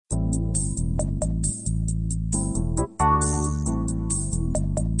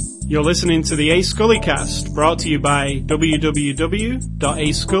You're listening to the A Scully Cast, brought to you by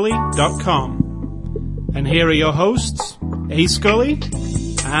www.ascully.com. And here are your hosts, A Scully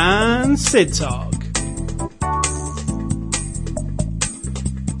and Sid Talk.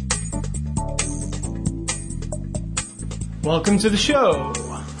 Welcome to the show.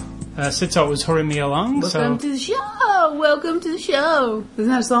 Sid Talk was hurrying me along. Welcome to the show. Welcome to the show.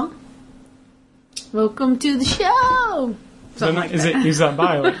 Isn't that a song? Welcome to the show. Is that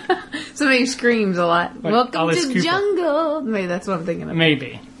bio? Somebody screams a lot. Like Welcome Alice to the Cooper. Jungle. Maybe that's what I'm thinking of.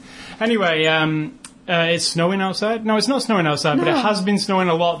 Maybe. Anyway, it's snowing outside. No, it's not snowing outside, but it has been snowing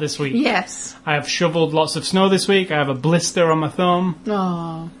a lot this week. Yes. I have shoveled lots of snow this week. I have a blister on my thumb.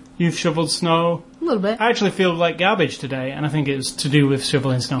 Oh, You've shoveled snow. a little bit. I actually feel like garbage today, and I think it was to do with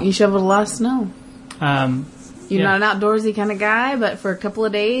shoveling snow. You shoveled a lot of snow. Yeah. You're not an outdoorsy kind of guy, but for a couple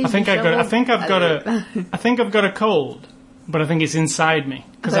of days, I think I've got a cold, but I think it's inside me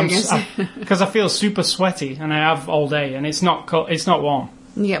because I feel super sweaty, and I have all day, and it's not it's not warm.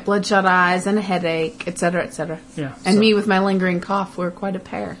 You get bloodshot eyes and a headache, etc., etc. Yeah. And me with my lingering cough, we're quite a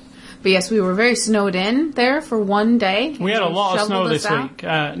pair. But yes, we were very snowed in there for one day. We had a lot of snow this week.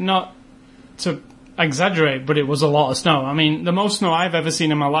 Not to exaggerate, but it was a lot of snow. I mean, the most snow I've ever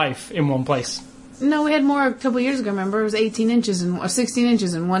seen in my life in one place. No, we had more a couple years ago, remember? It was 18 inches or 16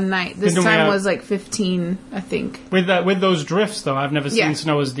 inches in one night. This time was like 15, I think. With those drifts, though, I've never seen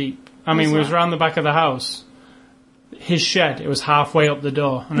snow as deep. I mean, we was around the back of the house. His shed, it was halfway up the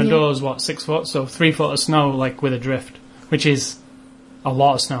door. And the door is, 6 foot? So 3 foot of snow, like, with a drift. Which is a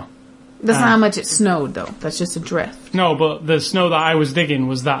lot of snow. That's not how much it snowed, though. That's just a drift. No, but the snow that I was digging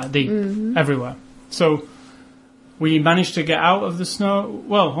was that deep everywhere. So we managed to get out of the snow.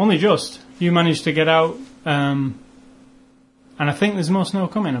 Well, only just. You managed to get out. And I think there's more snow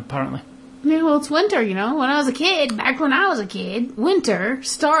coming, apparently. Yeah, well, it's winter, you know. Back when I was a kid, winter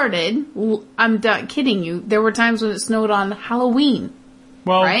started. I'm not kidding you. There were times when it snowed on Halloween.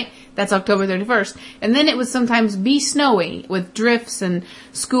 Well, right? That's October 31st. And then it would sometimes be snowy with drifts, and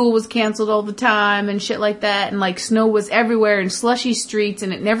school was canceled all the time and shit like that. And like snow was everywhere and slushy streets,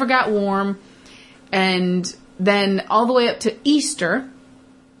 and it never got warm. And then all the way up to Easter.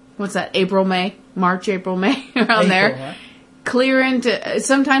 What's that? March, April, May, around there. Right? Clear into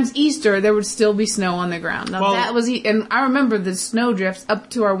sometimes Easter, there would still be snow on the ground. Now that was, and I remember the snow drifts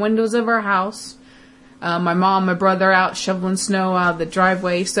up to our windows of our house. My mom, my brother out shoveling snow out of the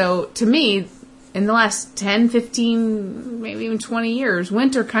driveway. So to me, in the last 10, 15, maybe even 20 years,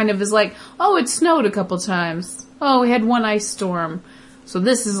 winter kind of is like, oh, it snowed a couple times. Oh, we had one ice storm. So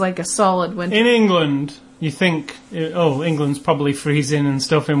this is like a solid winter. In England, you think, England's probably freezing and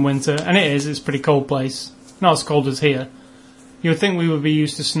stuff in winter. And it is. It's a pretty cold place. Not as cold as here. You would think we would be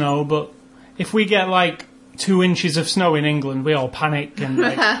used to snow, but if we get like 2 inches of snow in England, we all panic and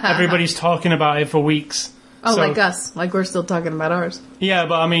like, everybody's talking about it for weeks. Oh, so, like us. Like we're still talking about ours. Yeah,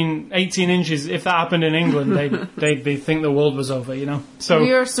 but I mean, 18 inches, if that happened in England, they'd think the world was over, you know? So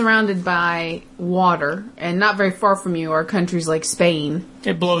we are surrounded by water, and not very far from you are countries like Spain.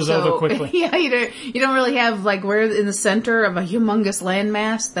 It blows over quickly. Yeah, you don't really have, like, we're in the center of a humongous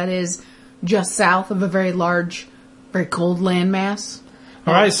landmass that is just south of a very large, very cold landmass.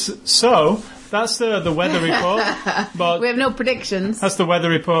 All right, so that's the weather report. But we have no predictions. That's the weather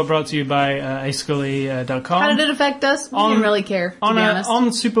report brought to you by ascully.com. How did it affect us? We didn't really care, to be honest.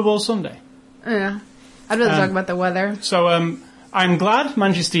 On Super Bowl Sunday. Yeah. I'd rather talk about the weather. So I'm glad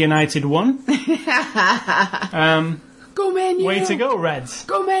Manchester United won. Go Man U! Way to go, Reds.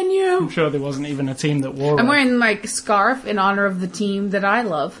 Go Man U! I'm sure there wasn't even a team that wore I'm red. wearing, like, a scarf in honor of the team that I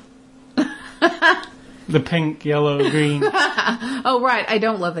love. The pink, yellow, green. Oh, right. I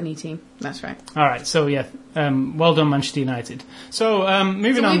don't love any team. That's right. All right. So, yeah. Well done, Manchester United. So,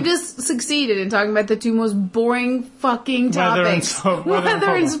 moving on. We've just succeeded in talking about the two most boring fucking topics. Weather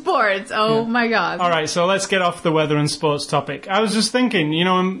and sports. Oh, my God. All right. So, let's get off the weather and sports topic. I was just thinking, you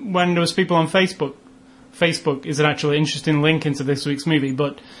know, when there was people on Facebook is an actually interesting link into this week's movie,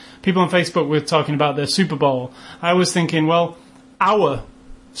 but people on Facebook were talking about the Super Bowl. I was thinking, well, our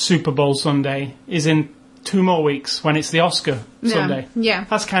Super Bowl Sunday is in 2 more weeks when it's the Oscar Sunday. Yeah.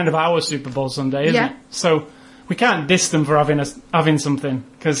 That's kind of our Super Bowl Sunday, isn't it? So we can't diss them for having something,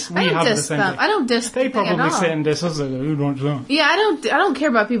 because we have the same thing. I don't diss them. They probably sit and diss us. Who wants that? Yeah, I don't care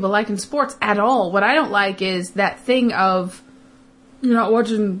about people liking sports at all. What I don't like is that thing of, you're not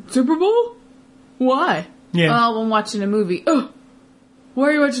watching Super Bowl? Why? Yeah. Oh, I'm watching a movie. Oh, why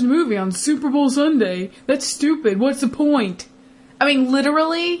are you watching a movie on Super Bowl Sunday? That's stupid. What's the point? I mean,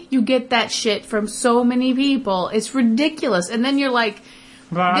 literally, you get that shit from so many people. It's ridiculous. And then you're like,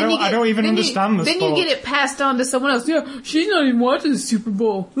 But I don't even understand the sport. Then you get it passed on to someone else. Yeah, she's not even watching the Super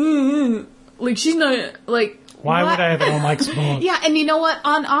Bowl. Like, she's not, like... Why would I ever don't like sports? Yeah, and you know what?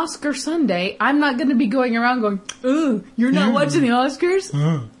 On Oscar Sunday, I'm not going to be going around going, "Ooh, you're not watching the Oscars?"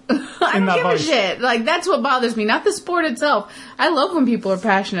 I don't give a shit. Like, that's what bothers me, not the sport itself. I love when people are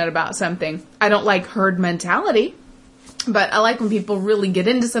passionate about something. I don't like herd mentality, but I like when people really get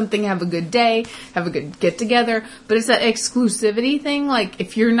into something, have a good day, have a good get-together. But it's that exclusivity thing, like,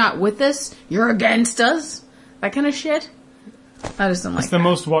 if you're not with us, you're against us. That kind of shit. I just don't like it. It's the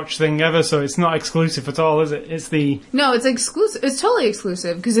most watched thing ever, so it's not exclusive at all, is it? No, it's exclusive. It's totally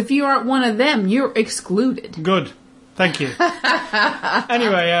exclusive, because if you aren't one of them, you're excluded. Good. Thank you.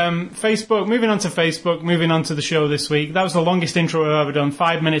 Anyway, Facebook, moving on to the show this week. That was the longest intro I've ever done.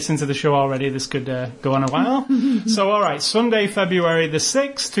 5 minutes into the show already. This could go on a while. So, alright, Sunday, February the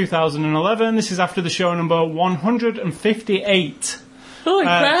 6th, 2011. This is after the show number 158. Holy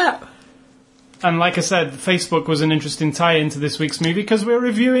crap. And like I said, Facebook was an interesting tie-in to this week's movie because we're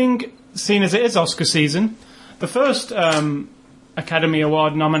reviewing, seeing as it is Oscar season, the first Academy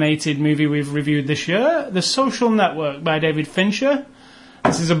Award nominated movie we've reviewed this year, The Social Network by David Fincher.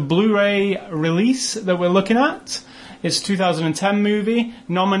 This is a Blu-ray release that we're looking at. It's a 2010 movie,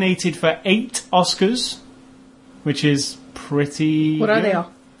 nominated for 8 Oscars, which is pretty... What are they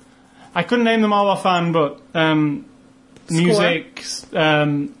all? I couldn't name them all offhand, but music...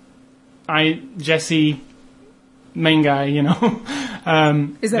 Jesse, main guy, you know.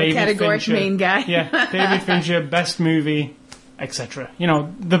 Is that David categoric Fincher, main guy? Yeah, David Fincher, best movie, etc. You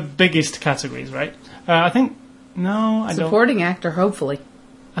know, the biggest categories, right? I think, no, I don't. Supporting actor, hopefully.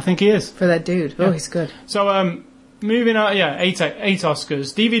 I think he is. For that dude. Yeah. Oh, he's good. So, moving on, 8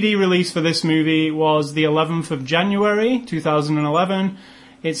 Oscars. DVD release for this movie was the 11th of January, 2011.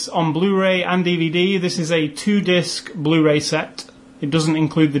 It's on Blu-ray and DVD. This is a 2-disc Blu-ray set. It doesn't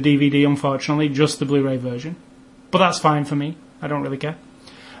include the DVD, unfortunately, just the Blu-ray version. But that's fine for me. I don't really care.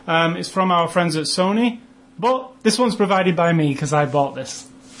 It's from our friends at Sony. But this one's provided by me because I bought this.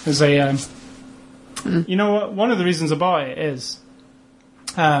 There's a... You know what? One of the reasons I bought it is...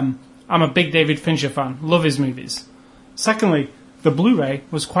 I'm a big David Fincher fan. Love his movies. Secondly, the Blu-ray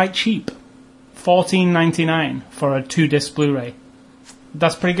was quite cheap. $14.99 for a 2-disc Blu-ray.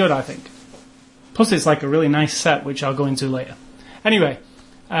 That's pretty good, I think. Plus, it's like a really nice set, which I'll go into later. Anyway,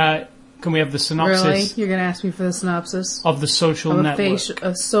 can we have the synopsis? Really? You're going to ask me for the synopsis? Of The Social Network.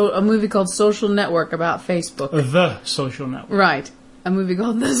 A movie called Social Network about Facebook. The Social Network. Right. A movie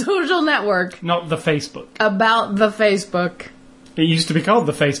called The Social Network. Not The Facebook. About the Facebook. It used to be called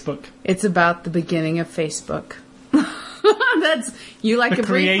The Facebook. It's about the beginning of Facebook. That's... You like the a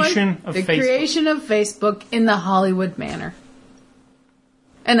brief creation one? of The Facebook. creation of Facebook in the Hollywood manner.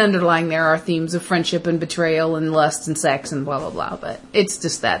 And underlying there are themes of friendship and betrayal and lust and sex and blah, blah, blah. But it's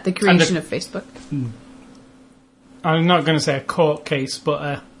just that. The creation of Facebook. I'm not going to say a court case,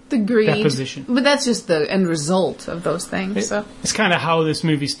 but the greed. deposition. But that's just the end result of those things. It's kind of how this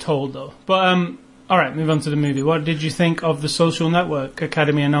movie's told, though. But, alright, move on to the movie. What did you think of The Social Network?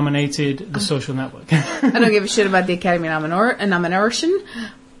 Academy nominated The Social Network. I don't give a shit about the Academy nomination.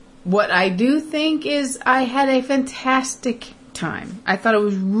 What I do think is I had a fantastic time. I thought it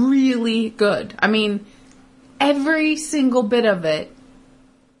was really good. I mean, every single bit of it.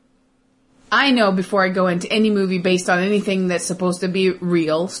 I know before I go into any movie based on anything that's supposed to be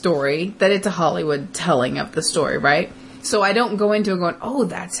real story, that it's a Hollywood telling of the story, right? So I don't go into it going, oh,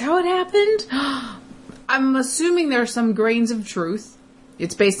 that's how it happened? I'm assuming there are some grains of truth.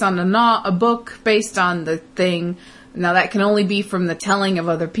 It's based on a book, based on the thing. Now, that can only be from the telling of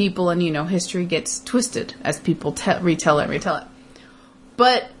other people, and, you know, history gets twisted as people retell it.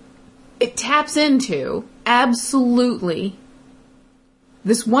 But it taps into, absolutely,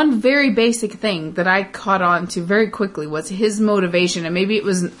 this one very basic thing that I caught on to very quickly was his motivation, and maybe it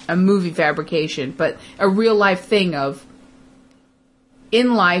was a movie fabrication, but a real-life thing of,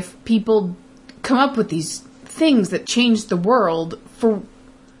 in life, people come up with these things that change the world for...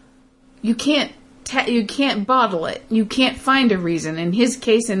 You can't bottle it. You can't find a reason. In his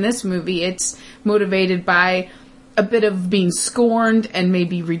case, in this movie, it's motivated by a bit of being scorned and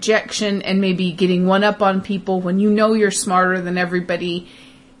maybe rejection and maybe getting one up on people when you know you're smarter than everybody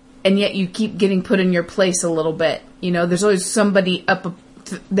and yet you keep getting put in your place a little bit. You know, there's always somebody up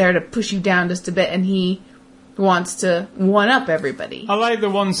there to push you down just a bit, and he wants to one up everybody. I like the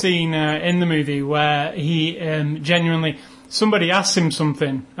one scene in the movie where he genuinely... Somebody asks him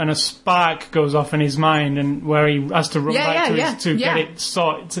something, and a spark goes off in his mind, and where he has to run back to get it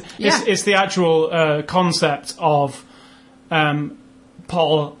sorted. It's the actual concept of A.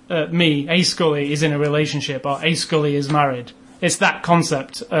 Scully is in a relationship, or A. Scully is married. It's that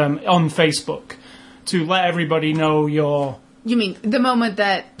concept on Facebook to let everybody know your... You mean the moment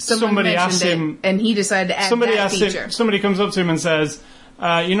that somebody mentioned him, and he decided to add that feature? Somebody comes up to him and says,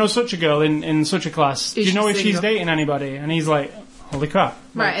 you know such a girl in such a class, do you know if she's dating anybody? And he's like, holy crap.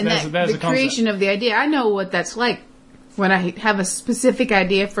 Right, and there's the creation of the idea. I know what that's like when I have a specific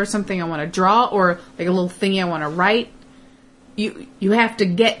idea for something I want to draw or like a little thingy I want to write. You have to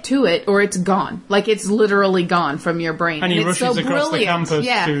get to it or it's gone. Like it's literally gone from your brain. And he rushes across the campus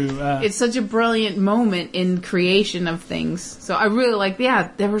to... It's such a brilliant moment in creation of things. So I really like,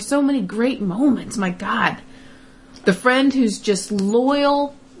 there were so many great moments. My God. The friend who's just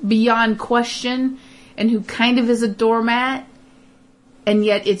loyal beyond question and who kind of is a doormat, and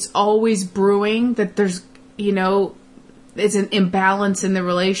yet it's always brewing that there's, it's an imbalance in the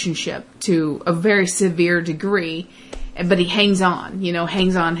relationship to a very severe degree. But he hangs on,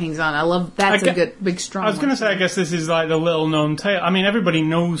 hangs on. I love, that's a good, big, strong I was going to say, I guess this is like the little known tale. I mean, everybody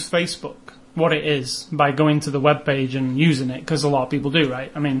knows Facebook, what it is, by going to the webpage and using it, because a lot of people do,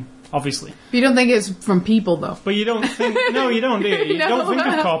 right? I mean, obviously. But you don't think it's from people, though. But you don't think, no, you don't, do you? You don't think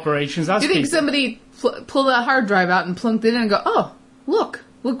of corporations as people. You think somebody pulled a hard drive out and plunked it in and go, oh, look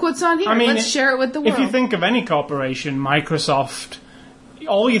what's on here. I mean, let's share it with the world. If you think of any corporation, Microsoft...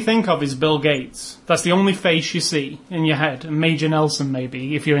 all you think of is Bill Gates. That's the only face you see in your head. And Major Nelson,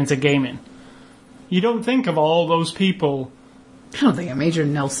 maybe, if you're into gaming. You don't think of all those people. I don't think of Major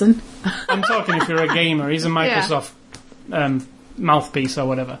Nelson. I'm talking if you're a gamer. He's a Microsoft mouthpiece or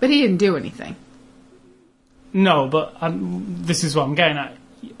whatever. But he didn't do anything. No, but this is what I'm getting at.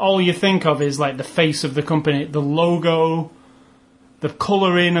 All you think of is like the face of the company, the logo, the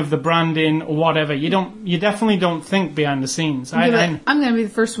colouring of the branding, whatever. You definitely don't think behind the scenes. I'm going to be the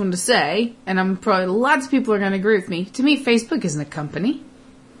first one to say, and I'm probably lots of people are going to agree with me. To me, Facebook isn't a company;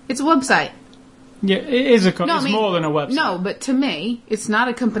 it's a website. Yeah, it is a company. It's more than a website. No, but to me, it's not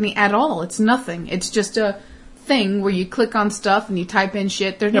a company at all. It's nothing. It's just a thing where you click on stuff and you type in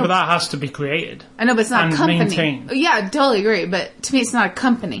shit. But that has to be created. I know, but it's not a company. Maintained. Yeah, I totally agree. But to me, it's not a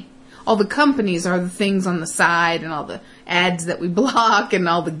company. All the companies are the things on the side and all the ads that we block and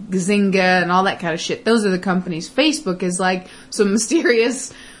all the Zynga and all that kind of shit. Those are the companies. Facebook is like some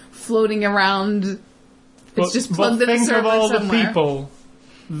mysterious floating around. It's just plugged in a server somewhere. Think of all the people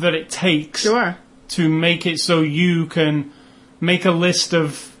that it takes to make it so you can make a list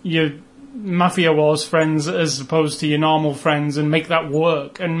of your Mafia Wars friends as opposed to your normal friends and make that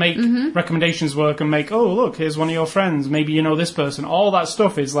work and make recommendations work and make, oh, look, here's one of your friends. Maybe you know this person. All that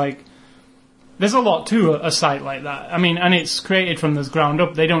stuff is like... There's a lot to a site like that. I mean, and it's created from the ground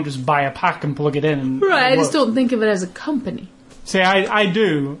up. They don't just buy a pack and plug it in. And I just don't think of it as a company. See, I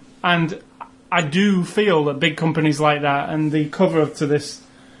do. And I do feel that big companies like that, and the cover to this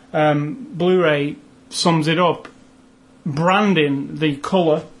Blu-ray sums it up. Branding, the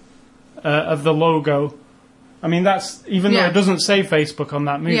colour of the logo. I mean, that's... Even though it doesn't say Facebook on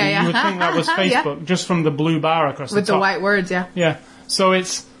that movie, you would think that was Facebook just from the blue bar across the top. With the white words, Yeah. So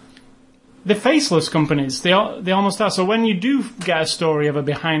it's... The faceless companies, they almost are. So when you do get a story of a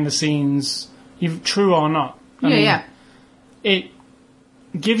behind-the-scenes, true or not, I mean, it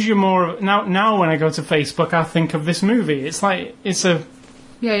gives you more... Now when I go to Facebook, I think of this movie. It's like, it's a...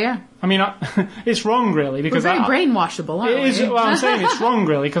 Yeah. I mean, it's wrong, really, because... We're very brainwashable, aren't we? It is, well, I'm saying it's wrong,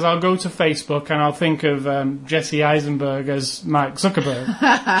 really, because I'll go to Facebook and I'll think of Jesse Eisenberg as Mark Zuckerberg.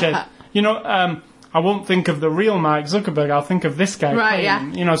 I won't think of the real Mark Zuckerberg. I'll think of this guy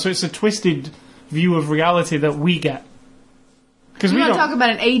playing. So it's a twisted view of reality that we get. Because we don't talk about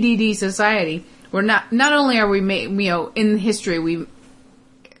an ADD society where not only are we made, in history,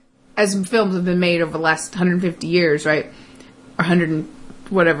 as films have been made over the last 150 years, right, or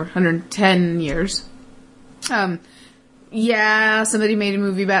 110 years. Somebody made a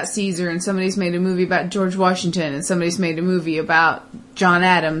movie about Caesar, and somebody's made a movie about George Washington, and somebody's made a movie about John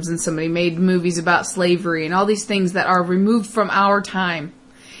Adams, and somebody made movies about slavery, and all these things that are removed from our time.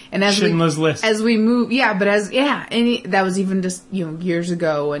 And Schindler's List. As we move, that was even just, years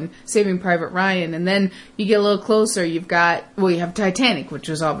ago, and Saving Private Ryan, and then you get a little closer, you have Titanic, which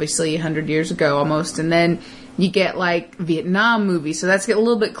was obviously 100 years ago almost, and then you get like Vietnam movies, so that's get a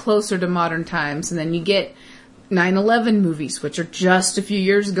little bit closer to modern times, and then you get 9/11 movies, which are just a few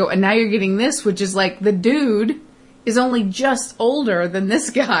years ago, and now you're getting this, which is like the dude is only just older than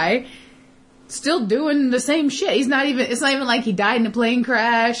this guy. still doing the same shit. It's not even like he died in a plane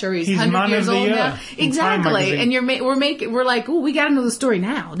crash or he's 100 years old now. Exactly. And we're like, oh, we gotta know the story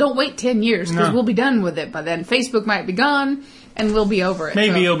now. Don't wait 10 years because we'll be done with it by then. Facebook might be gone and we'll be over it.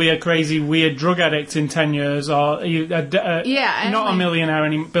 Maybe he'll be a crazy, weird drug addict in 10 years or not a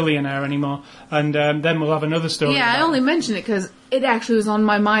billionaire anymore. And then we'll have another story. Yeah, I only mention it because it actually was on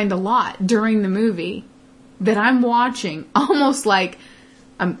my mind a lot during the movie that I'm watching, almost like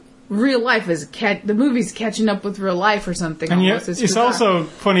real life is the movie's catching up with real life or something. And it's also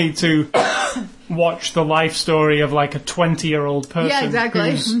funny to watch the life story of like a 20-year-old person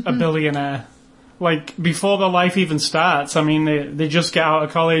who's a billionaire. Like, before their life even starts, I mean, they just get out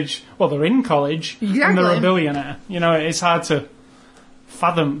of college. Well, they're in college, and they're a billionaire. You know, it's hard to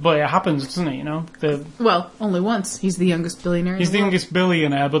fathom, but it happens, doesn't it, you know? Well, only once. He's the youngest billionaire. He's the youngest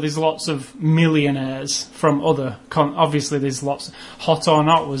billionaire, but there's lots of millionaires from other... obviously, there's lots... Hot or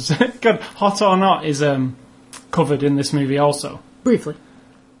Not was... God, Hot or Not is covered in this movie also. Briefly.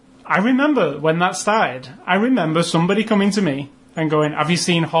 I remember when that started, I remember somebody coming to me and going, have you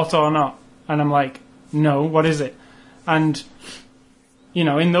seen Hot or Not? And I'm like, no, what is it? And... You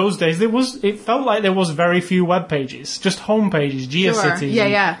know, in those days, it felt like there was very few web pages, just home pages, GeoCities. Sure.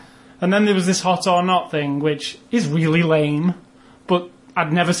 Yeah. And then there was this Hot or Not thing, which is really lame, but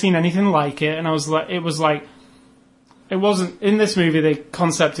I'd never seen anything like it, and it wasn't, in this movie they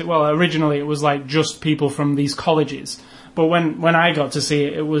concepted, well, originally it was like just people from these colleges, but when I got to see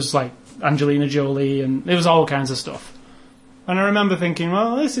it, it was like Angelina Jolie, and it was all kinds of stuff. And I remember thinking,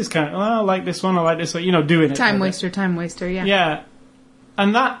 well, this is kind of, I like this one, you know, doing it. Time waster, yeah. Yeah.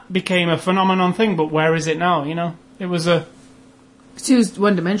 And that became a phenomenon thing, but where is it now, you know? It was a... It's too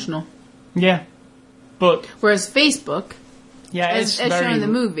one-dimensional. Yeah. But... Whereas Facebook, as shown in the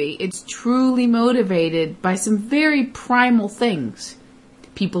movie, it's truly motivated by some very primal things.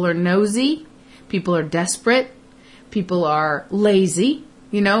 People are nosy. People are desperate. People are lazy.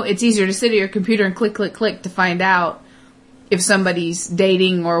 You know, it's easier to sit at your computer and click, click, click to find out if somebody's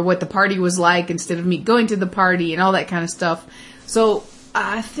dating or what the party was like instead of me going to the party and all that kind of stuff. So...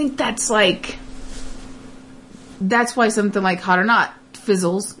 I think that's why something like Hot or Not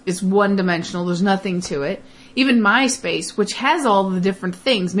fizzles. It's one-dimensional. There's nothing to it. Even MySpace, which has all the different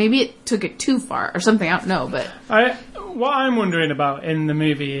things, maybe it took it too far or something. I don't know, but... What I'm wondering about in the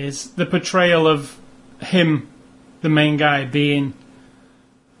movie is the portrayal of him, the main guy, being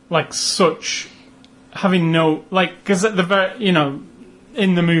like such... having no... Like, because at the very... You know,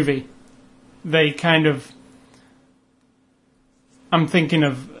 in the movie, they kind of... I'm thinking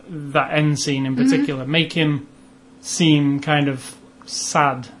of that end scene in particular. Make him seem kind of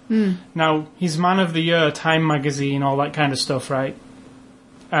sad. Now, he's Man of the Year, Time Magazine, all that kind of stuff, right?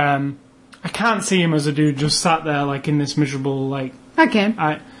 I can't see him as a dude just sat there, like, in this miserable, like... I can.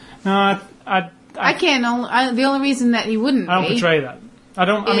 I can. The only reason that he wouldn't I don't portray that. I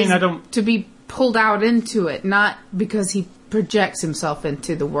don't... To be pulled out into it, not because he projects himself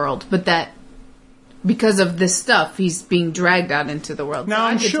into the world, but that... Because of this stuff, he's being dragged out into the world. Now,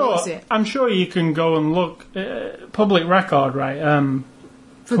 I'm sure you can go and look, public record, right?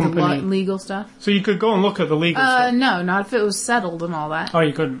 For company. The legal stuff? So you could go and look at the legal stuff? No, not if it was settled and all that. Oh,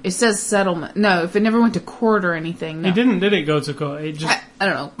 you couldn't? It says settlement. No, if it never went to court or anything, no. It didn't, did it go to court? It just... I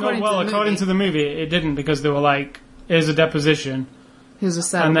don't know. According to the movie, it didn't, because they were like, here's a deposition. Here's a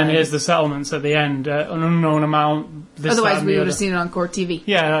settlement. And then here's the settlements at the end, an unknown amount. Otherwise, we would have seen it on court TV.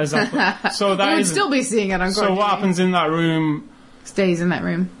 Yeah, exactly. So that we would still be seeing it on court TV. So what happens in that room... Stays in that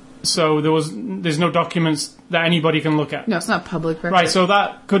room. So there's no documents that anybody can look at? No, it's not public record. Right, so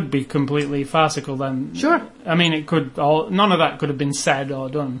that could be completely farcical then. Sure. I mean, none of that could have been said or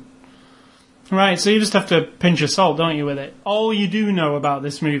done. Right, so you just have to pinch of salt, don't you, with it? All you do know about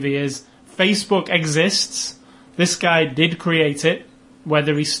this movie is Facebook exists. This guy did create it.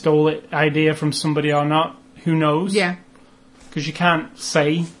 Whether he stole it idea from somebody or not, who knows? Yeah. Because you can't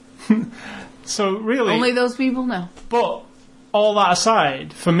say. So really... Only those people know. But all that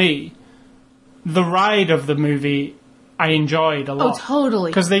aside, for me, the ride of the movie I enjoyed a lot. Oh, totally.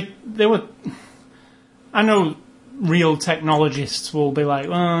 Because they were... I know real technologists will be like,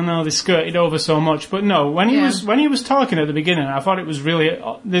 oh no, they skirted over so much. But no, when he was talking at the beginning, I thought it was really...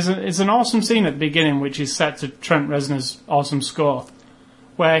 It's an awesome scene at the beginning, which is set to Trent Reznor's awesome score,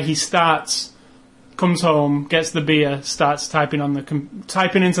 where he comes home, gets the beer, starts typing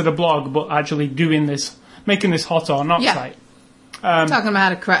into the blog, but actually making this Hot or Not site.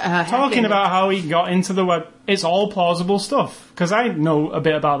 Talking about how he got into the web. It's all plausible stuff, because I know a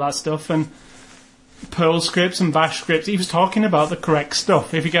bit about that stuff, and Perl scripts and Bash scripts. He was talking about the correct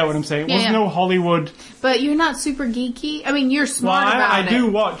stuff, if you get what I'm saying. It was no Hollywood. But you're not super geeky. I mean, you're smart about it. I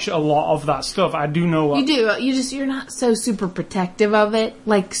do watch a lot of that stuff. I do know what... You do. You're not so super protective of it,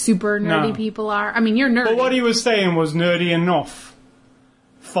 like super nerdy people are. I mean, you're nerdy. But what he was saying was nerdy enough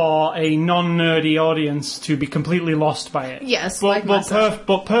for a non-nerdy audience to be completely lost by it. Yes,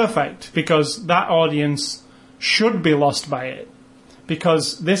 but perfect, because that audience should be lost by it.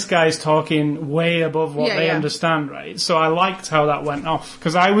 Because this guy's talking way above what they understand, right? So I liked how that went off.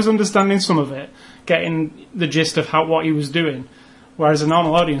 Because I was understanding some of it, getting the gist of what he was doing. Whereas a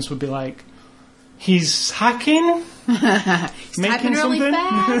normal audience would be like, he's hacking? He's typing really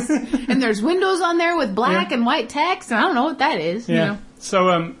fast. And there's windows on there with black and white text, and I don't know what that is. Yeah. You know?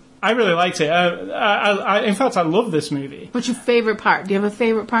 So I really liked it. In fact, I love this movie. What's your favorite part? Do you have a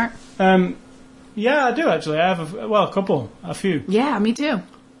favorite part? Yeah, I do actually. I have a few. Yeah, me too.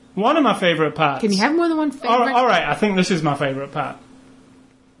 One of my favourite parts. Can you have more than one favorite? All right, I think this is my favourite part.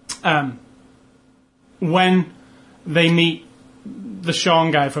 When they meet the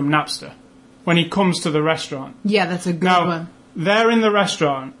Sean guy from Napster, when he comes to the restaurant. Yeah, that's a good one. They're in the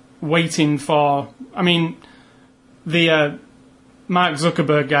restaurant waiting for. I mean, the Mark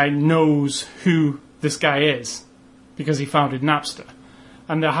Zuckerberg guy knows who this guy is because he founded Napster.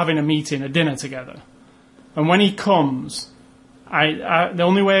 And they're having a dinner together. And when he comes, the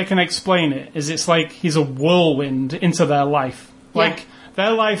only way I can explain it is it's like he's a whirlwind into their life. Like,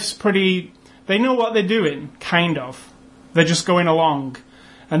 their life's pretty... They know what they're doing, kind of. They're just going along.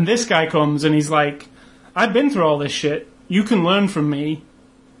 And this guy comes and he's like, I've been through all this shit. You can learn from me.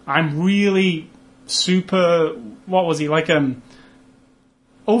 I'm really super... What was he? Like,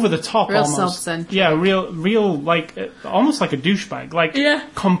 over the top, real almost. Self-centered. Yeah, real, like, almost like a douchebag. Like,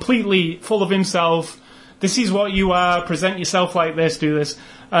 completely full of himself. This is what you are. Present yourself like this. Do this.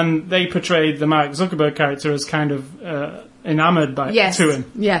 And they portrayed the Mark Zuckerberg character as kind of enamored to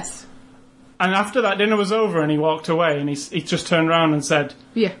him. Yes. And after that dinner was over and he walked away and he just turned around and said,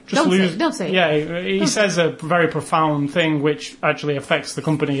 don't say it. Yeah, he says a very profound thing which actually affects the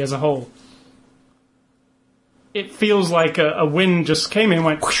company as a whole. It feels like a wind just came in,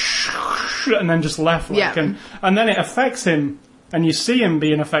 went whoosh, whoosh, and then just left. And then it affects him, and you see him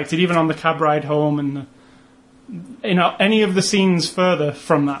being affected, even on the cab ride home, and any of the scenes further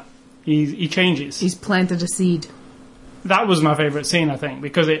from that, he changes. He's planted a seed. That was my favourite scene, I think,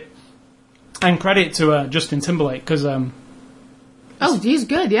 because and credit to Justin Timberlake, because he's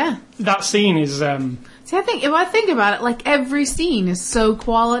good, yeah. That scene is. See, if I think about it, like every scene is so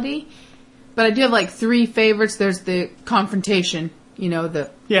quality. But I do have, like, 3 favorites. There's the confrontation, that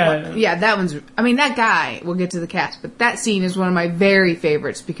one's... I mean, that guy, we'll get to the cast, but that scene is one of my very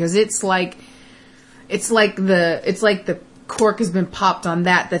favorites because it's like the cork has been popped on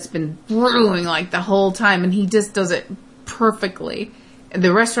that's been brewing, like, the whole time, and he just does it perfectly. And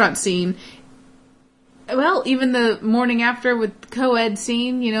the restaurant scene, well, even the morning after with the co-ed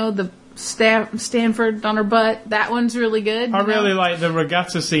scene, the... Stanford on her butt. That one's really good. I really like the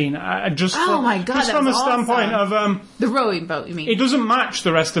regatta scene. Just from a standpoint of the rowing boat. You mean it doesn't match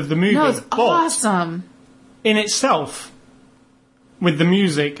the rest of the movie? No, it's awesome in itself, with the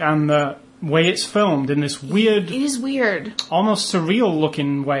music and the way it's filmed in this weird. It is weird, almost surreal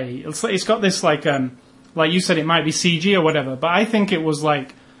looking way. It's got this like you said, it might be CG or whatever, but I think it was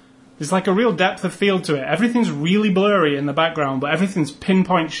like. There's like a real depth of field to it. Everything's really blurry in the background, but everything's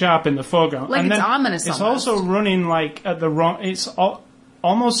pinpoint sharp in the foreground. Like and it's ominous. It's almost. Also running like at the wrong. It's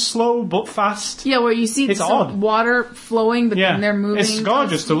almost slow but fast. Yeah, where you see water flowing, but then they're moving. It's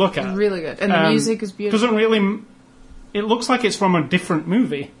gorgeous to look at. It's really good, and the music is beautiful. Doesn't really. It looks like it's from a different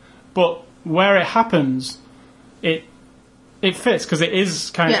movie, but where it happens, it fits because it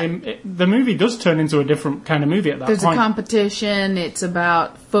is kind of... the movie does turn into a different kind of movie at that point. There's a competition. It's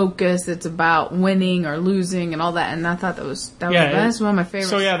about focus. It's about winning or losing and all that. And I thought that's one of my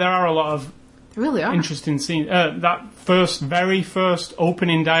favorites. So yeah, there are a lot of really interesting scenes. That very first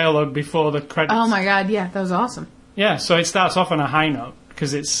opening dialogue before the credits. Oh my god, yeah, that was awesome. Yeah, so it starts off on a high note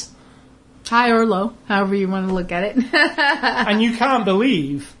because it's... High or low, however you want to look at it. And you can't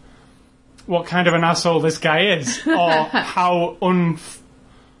believe... what kind of an asshole this guy is, or how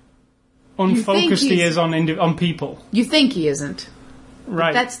unfocused he is on people. You think he isn't.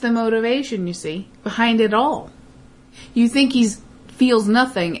 Right. But that's the motivation, you see, behind it all. You think he feels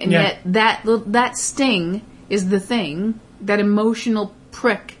nothing, and yet that sting is the thing, that emotional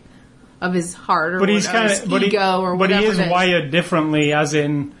prick of his heart or his ego or whatever. But he is wired differently, as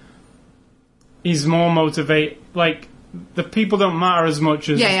in, he's more motivated, like... The people don't matter as much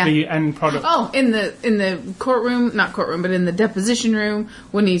as the end product. Oh, in the courtroom, not courtroom, but in the deposition room,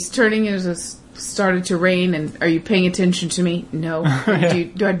 when he's turning into started to rain, and are you paying attention to me? No.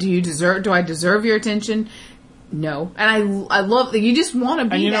 Do I deserve your attention? No. And I love that you just want to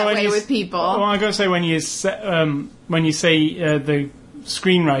be that way with people. Well, I gotta say, when you say the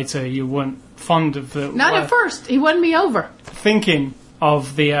screenwriter, you weren't fond of the... Not at first. He won me over. Thinking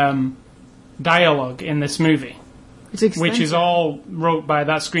of the dialogue in this movie, which is all wrote by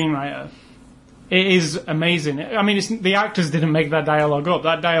that screenwriter. It is amazing. I mean, the actors didn't make that dialogue up.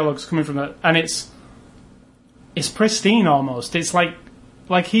 That dialogue's coming from that, and it's pristine almost. It's like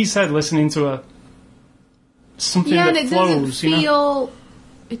he said, listening to something that flows.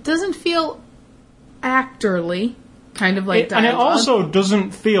 It doesn't feel actorly, kind of like dialogue. And it also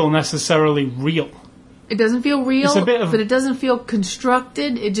doesn't feel necessarily real. It doesn't feel real, but it doesn't feel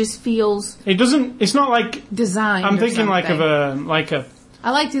constructed. It just feels. It doesn't. It's not like designed. I'm thinking like a. I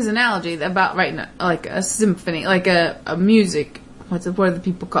liked his analogy about writing like a symphony, like a music. What do the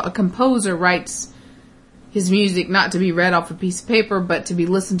people call a composer writes his music not to be read off a piece of paper, but to be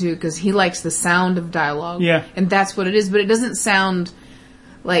listened to because he likes the sound of dialogue. Yeah, and that's what it is. But it doesn't sound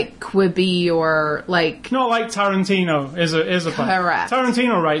like quippy or like... Not like Tarantino is a correct.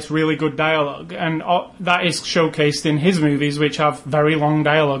 Tarantino writes really good dialogue, and that is showcased in his movies, which have very long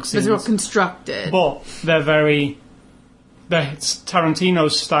dialogue scenes. They're constructed. But they're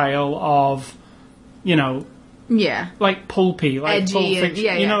Tarantino's style of, yeah, like pulpy, like edgy, Pulp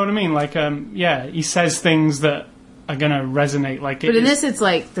Fiction. You know what I mean? Like, he says things that are going to resonate. Like, but in this, it's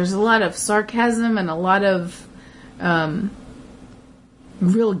like there's a lot of sarcasm and a lot of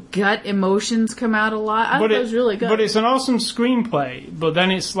real gut emotions come out a lot. I thought it was really good. But it's an awesome screenplay. But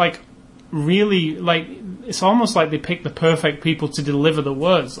then it's like really like it's almost like they picked the perfect people to deliver the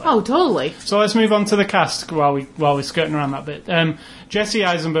words. Like. Oh, totally. So let's move on to the cast while we're skirting around that bit. Jesse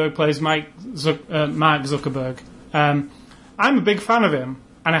Eisenberg plays Mark Zuckerberg. I'm a big fan of him,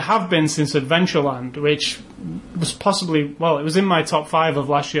 and I have been since Adventureland, which was possibly it was in my top 5 of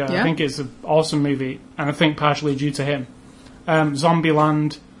last year. Yeah. I think it's an awesome movie, and I think partially due to him.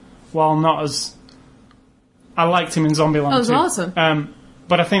 Zombieland, while not as... I liked him in Zombieland too. That was awesome.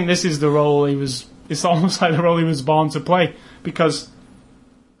 But I think this is the role it's almost like the role he was born to play, because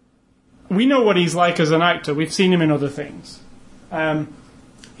we know what he's like as an actor. We've seen him in other things.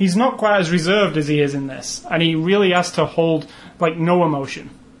 He's not quite as reserved as he is in this, and he really has to hold, like, no emotion.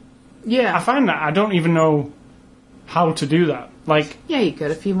 Yeah. I find that I don't even know how to do that. Like... Yeah, you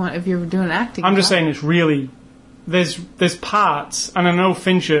could if you were doing acting. I'm just saying it's really... There's parts, and I know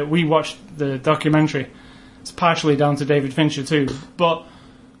Fincher, we watched the documentary, it's partially down to David Fincher too, but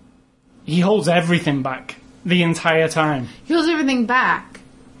he holds everything back the entire time. He holds everything back,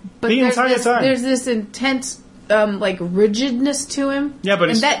 but there's this intense rigidness to him. Yeah, but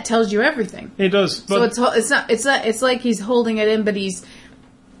and that tells you everything. It does. But so it's like he's holding it in, but he's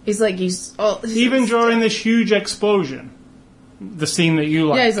even during this huge explosion, the scene that you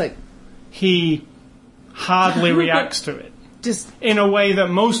like. Yeah, he's like he hardly reacts to it. Just in a way that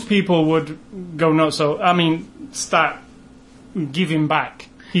most people would go nuts. So I mean, start giving back.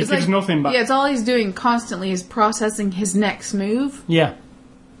 He gives nothing back. Yeah, it's all he's doing constantly is processing his next move. Yeah.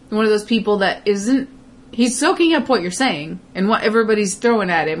 One of those people that isn't... He's soaking up what you're saying and what everybody's throwing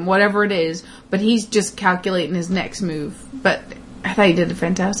at him, whatever it is, but he's just calculating his next move. But I thought he did a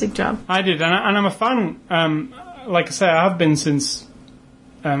fantastic job. I did, and I'm a fan. Like I say, I have been since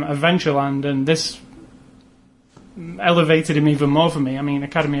Adventureland, and this elevated him even more for me. I mean,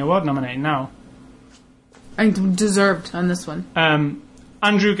 Academy Award nominated now. And deserved on this one.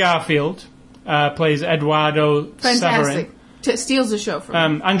 Andrew Garfield plays Eduardo Fantastic. Severin. Steals the show from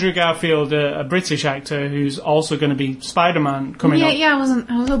him. Andrew Garfield, a British actor who's also going to be Spider-Man coming up. Yeah, I was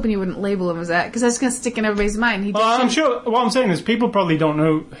hoping you wouldn't label him as that, because that's going to stick in everybody's mind. I'm sure, what I'm saying is people probably don't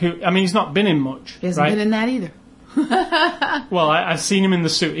know who... I mean, he's not been in much. He hasn't been in that either. Well, I've seen him in the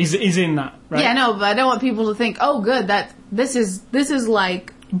suit. He's in that, right? Yeah, no, but I don't want people to think, oh, good, this is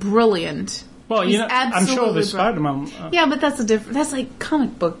like brilliant. Well, I'm sure the Spider-Man... yeah, but that's that's like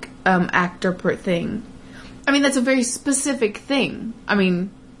comic book actor per thing. I mean, that's a very specific thing. I mean...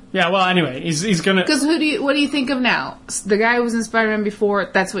 Yeah, well, anyway, he's gonna... Because what do you think of now? The guy who was in Spider-Man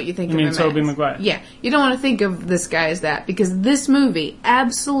before, that's what you think of him as. You mean Tobey Maguire? Yeah. You don't want to think of this guy as that, because this movie,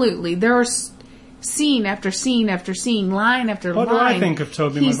 absolutely, there are scene after scene after scene, line after line. What do I think of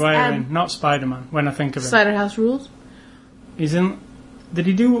Tobey Maguire in? Not Spider-Man, when I think of him. Cider House Rules? He's in... Did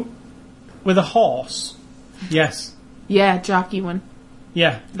he do... With a horse? Yes. Yeah, jockey one.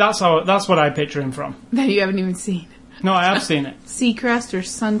 Yeah, that's what I picture him from. That you haven't even seen. No, I have seen it. Seacrest or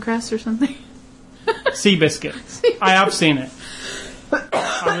Suncrest or something? Seabiscuit. I have seen it.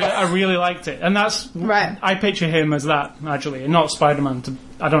 I really liked it. And that's... Right. I picture him as that, actually, and not Spider-Man.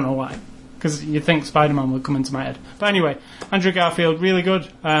 I don't know why. because you think Spider-Man would come into my head. But anyway, Andrew Garfield, really good.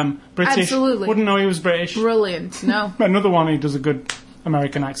 British. Absolutely. Wouldn't know he was British. Brilliant. No. Another one who does a good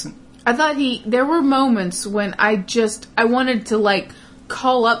American accent. I thought there were moments when I wanted to, like,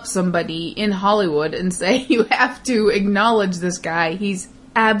 call up somebody in Hollywood and say, you have to acknowledge this guy. He's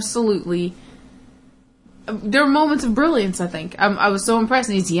absolutely... There were moments of brilliance, I think. I was so impressed.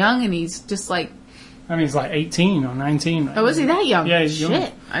 And he's young, and he's just like... I mean, he's like 18 or 19. Right? Oh, is he that young? Yeah, he's young.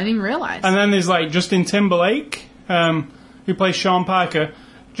 Shit, I didn't even realize. And then there's, like, Justin Timberlake, who plays Sean Parker.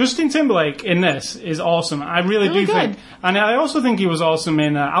 Justin Timberlake in this is awesome. I really do think... And I also think he was awesome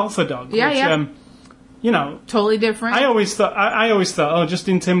in Alpha Dog. Yeah, which, you know... Totally different. I always thought, oh,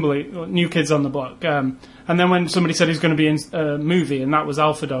 Justin Timberlake, New Kids on the Block. And then when somebody said he was going to be in a movie, and that was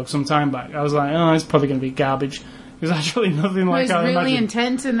Alpha Dog some time back, I was like, oh, it's probably going to be garbage. It was actually nothing like I imagined. He was really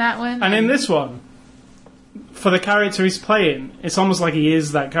intense in that one. And in this one, for the character he's playing, it's almost like he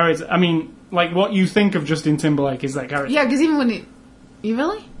is that character. I mean, like, what you think of Justin Timberlake is that character. Yeah, because even when he... You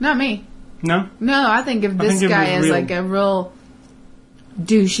really? Not me. No? No, I think of this guy as like a real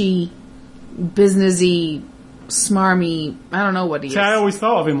douchey, businessy, smarmy... I don't know what he is. I always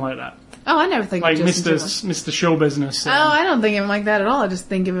thought of him like that. Oh, I never think like of Mr. Show Business. Oh, I don't think of him like that at all. I just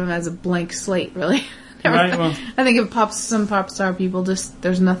think of him as a blank slate, really. Right, well. I think of some pop star people, just,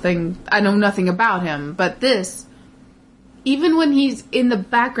 there's nothing, I know nothing about him. But this, even when he's in the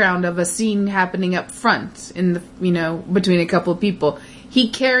background of a scene happening up front, in the, you know, between a couple of people, he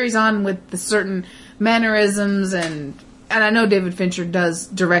carries on with the certain mannerisms and I know David Fincher does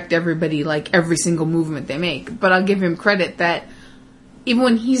direct everybody, like, every single movement they make. But I'll give him credit that even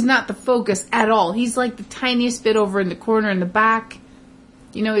when he's not the focus at all, he's like the tiniest bit over in the corner in the back.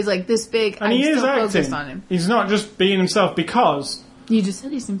 You know, he's like this big. And he is acting. On him. He's not just being himself because... You just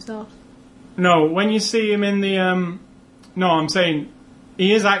said he's himself. No, when you see him in the... No, I'm saying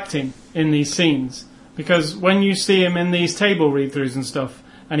he is acting in these scenes. Because when you see him in these table read-throughs and stuff,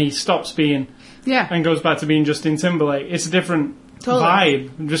 and he stops being... Yeah. And goes back to being Justin Timberlake, it's a different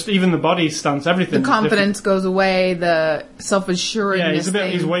vibe. Just even the body stance, everything. The confidence goes away, the self-assuredness. Yeah,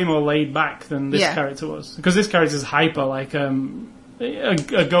 he's way more laid back than this character was. Because this character is hyper, like a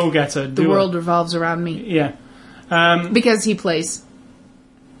go-getter. The world revolves around me. Yeah. Because he plays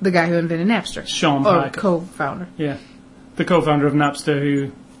the guy who invented Napster. Sean Parker. Or co-founder. Yeah. The co-founder of Napster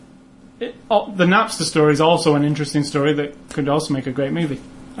who... the Napster story is also an interesting story that could also make a great movie,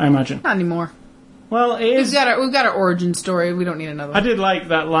 I imagine. Not anymore. Well, it is... We've got our origin story. We don't need another one. I did like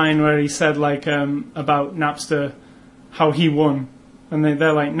that line where he said, like, about Napster, how he won. And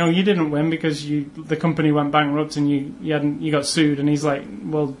they're like, no, you didn't win because the company went bankrupt and you got sued. And he's like,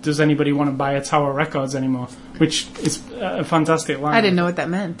 well, does anybody want to buy a Tower Records anymore? Which is a fantastic line. I didn't know what that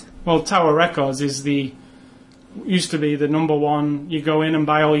meant. Well, Tower Records used to be the number one. You go in and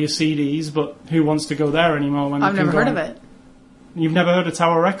buy all your CDs, but who wants to go there anymore? When I've never heard of it. You've never heard of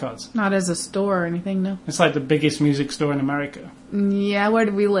Tower Records? Not as a store or anything, no. It's like the biggest music store in America. Yeah, where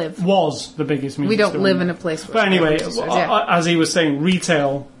do we live? Was the biggest music store. We don't live in a place where... But anyway, as he was saying,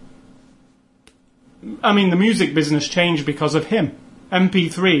 retail... I mean, the music business changed because of him.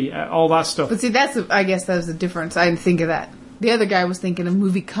 MP3, all that stuff. But see, I guess that was the difference. I didn't think of that. The other guy was thinking of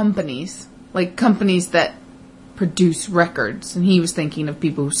movie companies. Like, companies that produce records. And he was thinking of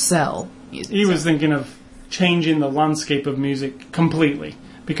people who sell music. He was thinking of changing the landscape of music completely,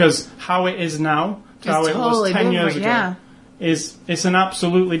 because how it is now to how it was 10 years ago it's an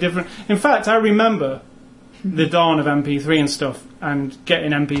absolutely different. In fact, I remember the dawn of MP3 and stuff, and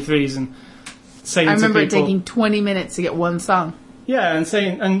getting MP3s and saying to people... I remember it taking 20 minutes to get one song. Yeah,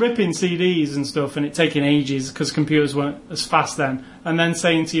 and ripping CDs and stuff, and it taking ages because computers weren't as fast then. And then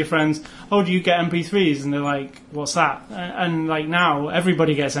saying to your friends, "Oh, do you get MP3s?" And they're like, "What's that?" And like now,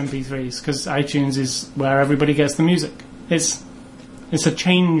 everybody gets MP3s because iTunes is where everybody gets the music. It's a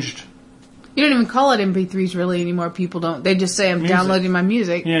changed. You don't even call it MP3s really anymore. People don't. They just say, "I'm downloading my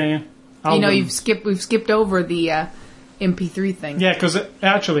music." Yeah. Album. You know, we've skipped over the MP3 thing. Yeah, because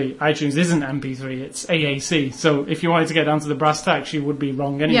actually iTunes isn't MP3, it's AAC. So if you wanted to get down to the brass tacks, you would be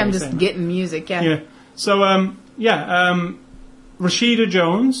wrong anyway. Yeah, I'm just getting music, Yeah. So, Rashida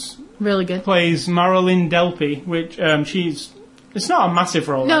Jones... Really good. ...plays Marilyn Delpy, which it's not a massive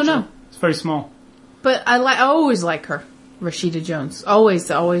role, No. It's very small. But I always like her, Rashida Jones. Always.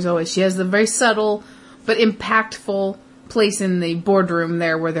 She has the very subtle but impactful place in the boardroom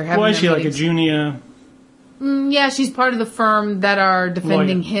there where they're having Why is she meetings. Like a junior... Yeah, she's part of the firm that are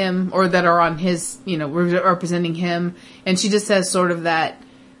defending him, or that are on his, representing him. And she just has sort of that,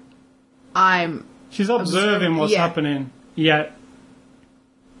 She's observing what's happening, yet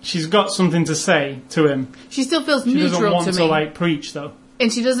she's got something to say to him. She still feels neutral to me. She doesn't want to, preach, though.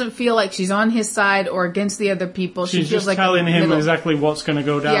 And she doesn't feel like she's on his side or against the other people. She's feels just like telling him middle. exactly what's going to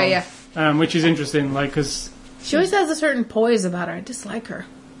go down. Yeah. Which is interesting, like, because she always has a certain poise about her. I dislike her.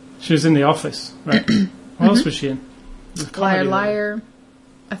 she was in The Office, right? What else was she in? Liar, Liar.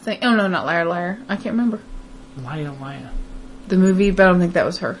 I think. Oh, no, not Liar, Liar. I can't remember. Liar, Liar. The movie, but I don't think that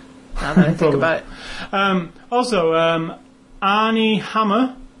was her. Now that I think about it. Also, Arnie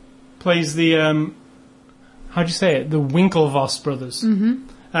Hammer plays the, how do you say it? The Winklevoss brothers.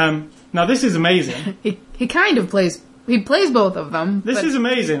 Mm-hmm. Now, this is amazing. He kind of plays... He plays both of them. This is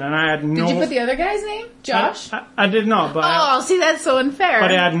amazing, and I had no... Did you put the other guy's name? Josh? I did not, but... see, that's so unfair.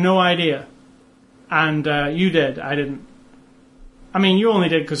 But I had no idea. And you did. I didn't. I mean, you only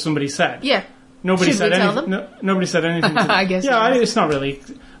did because somebody said. Yeah. Nobody Should said we tell anything. them? Nobody said anything. I guess Yeah, so. it's not really.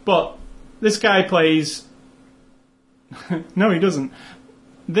 But this guy plays... No, he doesn't.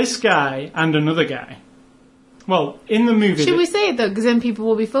 This guy and another guy. Well, in the movie... Should we say it, though? Because then people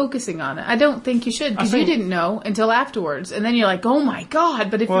will be focusing on it. I don't think you should, because you didn't know until afterwards. And then you're like, oh my god,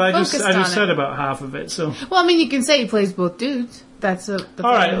 but if you're focused on it... I just said about half of it, so... Well, I mean, you can say he plays both dudes. That's the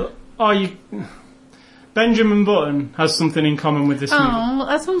Alright, Benjamin Button has something in common with this movie. Oh,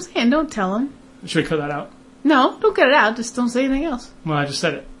 that's what I'm saying. Don't tell him. Should we cut that out? No, don't cut it out. Just don't say anything else. Well, I just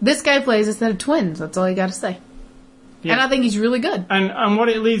said it. This guy plays instead of twins. That's all you got to say. Yeah. And I think he's really good. And what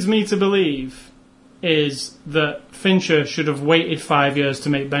it leads me to believe is that Fincher should have waited 5 years to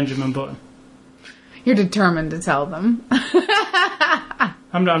make Benjamin Button. You're determined to tell them.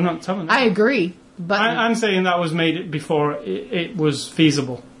 I'm not telling them. I agree. But I'm saying that was made before it was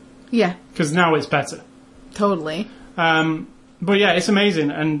feasible. Yeah. Because now it's better. Totally. But yeah, it's amazing.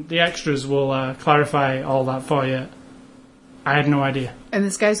 And the extras will clarify all that for you. I had no idea. And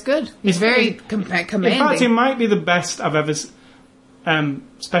this guy's good. He's very commanding. In fact, it might be the best I've ever...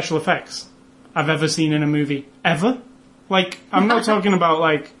 special effects I've ever seen in a movie. Ever? Like, I'm not talking about,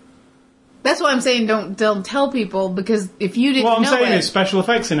 like... That's why I'm saying don't tell people, because if you didn't know What I'm saying it... is special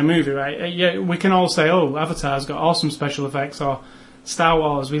effects in a movie, right? Yeah, we can all say, oh, Avatar's got awesome special effects, or Star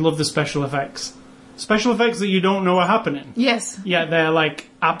Wars, we love the special effects. Special effects that you don't know are happening. Yes. Yeah, they're, like,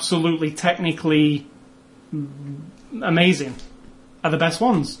 absolutely technically amazing. Are the best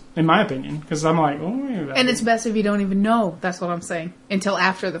ones, in my opinion. Because I'm like, oh... And it's best if you don't even know, that's what I'm saying, until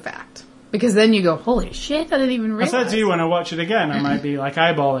after the fact. Because then you go, holy shit, I didn't even realize. I said to you when I watch it again, I might be, like,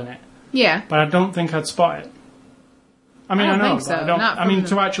 eyeballing it. Yeah. But I don't think I'd spot it. I mean, I know, think so. but I mean,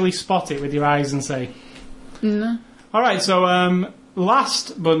 to actually spot it with your eyes and say... No. Alright, so,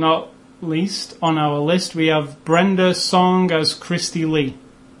 last but not least on our list, we have Brenda Song as Christy Lee,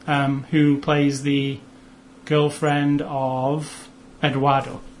 who plays the girlfriend of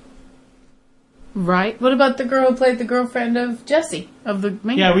Eduardo. Right. What about the girl who played the girlfriend of Jesse, of the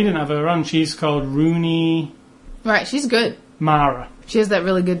main Yeah, we didn't have her on. She's called Rooney Right, she's good. Mara. She has that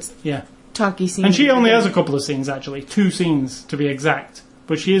really good Yeah. talky scene. And she only has a couple of scenes, actually. 2 scenes, to be exact.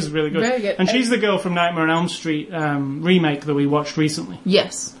 But she is really good. Very good. And she's the girl from Nightmare on Elm Street remake that we watched recently.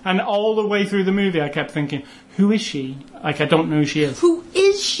 Yes. And all the way through the movie, I kept thinking, who is she? Like, I don't know who she is. Who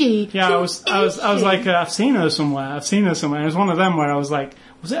is she? Yeah, I was like, I've seen her somewhere. And it was one of them where I was like,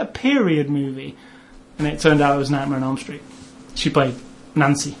 was it a period movie? And it turned out it was Nightmare on Elm Street. She played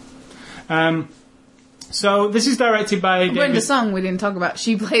Nancy. So this is directed by Brenda Song we didn't talk about.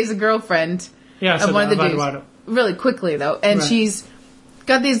 She plays a girlfriend of one of the dudes. Eduardo. Really quickly, though. And she's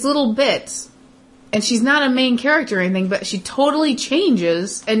got these little bits. And she's not a main character or anything, but she totally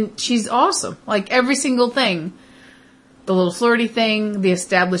changes. And she's awesome. Like, every single thing. The little flirty thing, the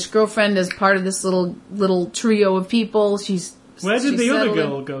established girlfriend as part of this little trio of people. Where did the other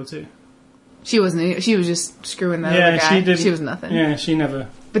girl go to? She wasn't. She was just screwing that other guy. She was nothing. Yeah, she never.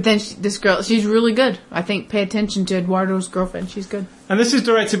 But then this girl, she's really good. I think pay attention to Eduardo's girlfriend. She's good. And this is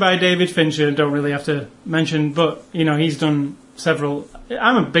directed by David Fincher. Don't really have to mention, but he's done several.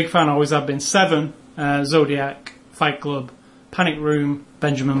 I'm a big fan. Always have been. Seven, Zodiac, Fight Club, Panic Room,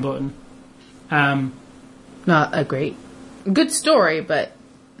 Benjamin Button. Not a good story, but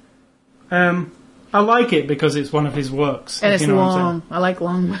I like it because it's one of his works. And it's long. I like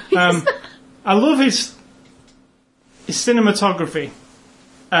long movies. I love his cinematography.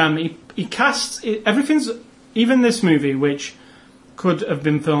 He casts everything's, even this movie, which could have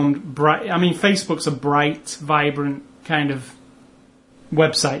been filmed bright. I mean, Facebook's a bright, vibrant kind of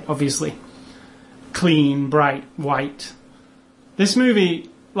website, obviously. Clean, bright, white. This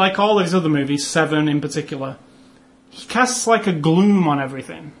movie, like all of his other movies, Seven in particular, he casts like a gloom on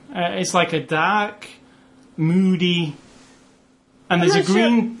everything. It's like a dark, moody, and there's a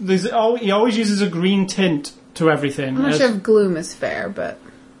green. He always uses a green tint to everything. I'm not sure if gloom is fair, but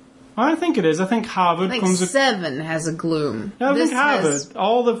I think it is. I think Harvard Like 7 has a gloom. Yeah, I think Harvard,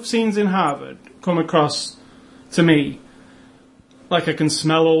 all the scenes in Harvard come across to me like I can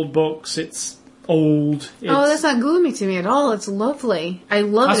smell old books. It's old. That's not gloomy to me at all. It's lovely. I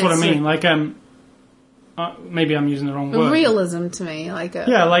love it. That's what I mean. Like, maybe I'm using the wrong word. Realism to me,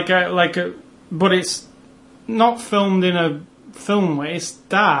 but it's not filmed in a film way. It's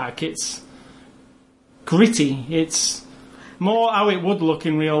dark. It's gritty. It's more how it would look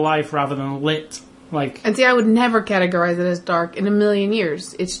in real life rather than lit. And see, I would never categorize it as dark in a million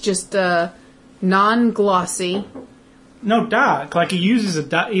years. It's just non-glossy. No, dark. Like, he uses a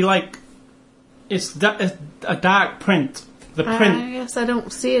dark print. The print. I guess I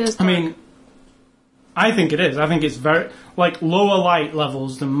don't see it as dark. I mean, I think it is. I think it's very, lower light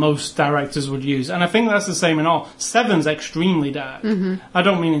levels than most directors would use. And I think that's the same in all. 7's extremely dark. Mm-hmm. I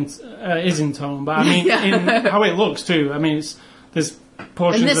don't mean is in tone, but I mean in how it looks too. I mean, there's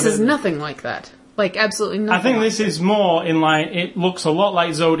portions of it. And this is nothing like that. Absolutely nothing. I think this is more in it looks a lot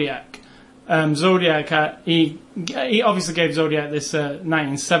like Zodiac. Zodiac, he obviously gave Zodiac this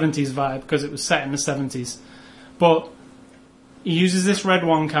 1970s vibe because it was set in the 70s. But he uses this Red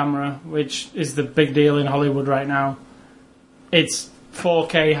One camera, which is the big deal in Hollywood right now. It's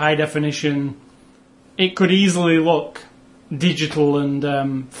 4K, high definition. It could easily look digital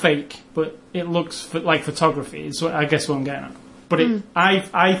and fake, but it looks like photography. Is I guess what I'm getting at. But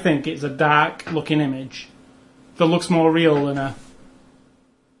I think it's a dark-looking image that looks more real than a...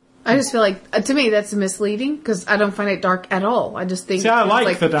 I just feel to me, that's misleading, because I don't find it dark at all. I just think... See, I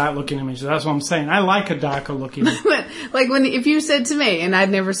like the dark-looking image. That's what I'm saying. I like a darker-looking image. If you said to me, and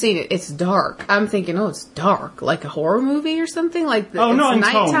I'd never seen it, it's dark, I'm thinking, it's dark. Like a horror movie or something? Not in tone.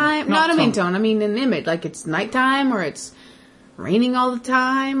 No, I don't mean tone. I mean an image. Like it's nighttime, or it's raining all the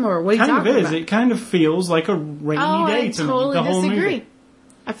time, or what are you talking about? Kind of is. It kind of feels like a rainy day to me. The whole movie.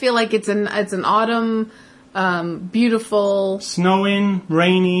 I feel like it's an autumn... beautiful. Snowing,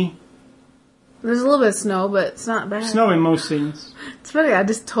 rainy. There's a little bit of snow, but it's not bad. Snow in most scenes. It's funny, I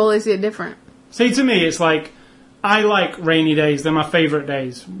just totally see it different. See, to me, it's I like rainy days. They're my favourite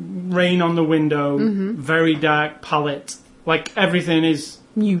days. Rain on the window, very dark palette. Everything is...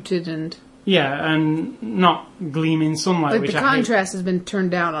 muted and... Yeah, and not gleaming sunlight, which the contrast has been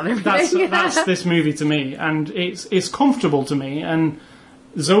turned down on everything. That's this movie to me, and it's comfortable to me, and...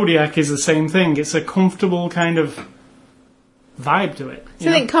 Zodiac is the same thing. It's a comfortable kind of vibe to it. So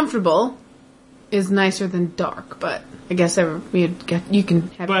I think comfortable is nicer than dark, but I guess you can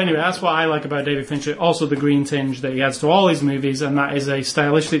have... But anyway, that's what I like about David Fincher. Also the green tinge that he adds to all his movies, and that is a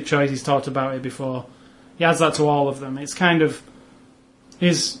stylistic choice. He's talked about it before. He adds that to all of them. It's kind of...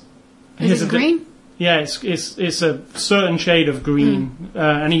 Is it green? Yeah, it's a certain shade of green.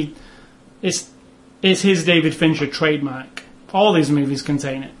 And it's his David Fincher trademark. All these movies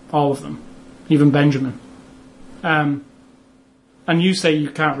contain it. All of them. Even Benjamin. And you say you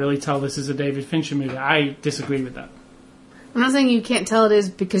can't really tell this is a David Fincher movie. I disagree with that. I'm not saying you can't tell it is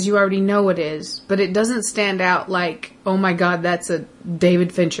because you already know it is, but it doesn't stand out like, oh my god, that's a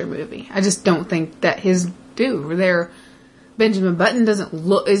David Fincher movie. I just don't think that his do. Benjamin Button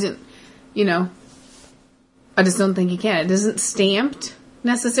isn't, I just don't think he can. It isn't stamped.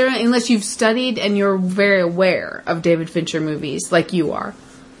 Necessarily, unless you've studied and you're very aware of David Fincher movies like you are.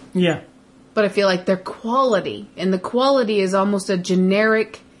 Yeah. But I feel like their quality, and the quality is almost a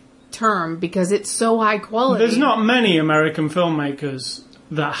generic term because it's so high quality. There's not many American filmmakers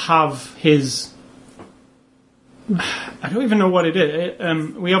that have his... I don't even know what it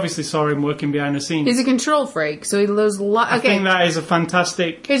is. We obviously saw him working behind the scenes. He's a control freak, so he knows a lot. I think that is a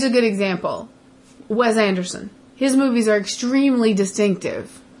fantastic... Here's a good example. Wes Anderson. His movies are extremely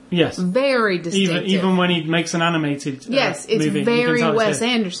distinctive. Yes. Very distinctive. Even when he makes an animated yes, it's movie, very Wes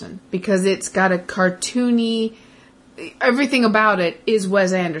Anderson. Because it's got a cartoony... Everything about it is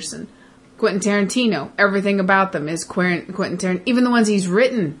Wes Anderson. Quentin Tarantino. Everything about them is Quentin Tarantino. Even the ones he's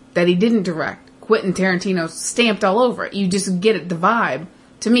written that he didn't direct. Quentin Tarantino stamped all over it. You just get it, the vibe.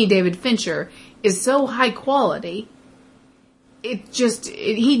 To me, David Fincher is so high quality...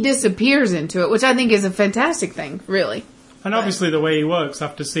 he disappears into it, which I think is a fantastic thing, really. And obviously the way he works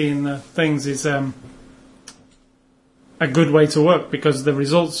after seeing the things is a good way to work because the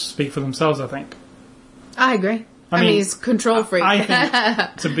results speak for themselves, I think. I agree. I mean, he's control freak. I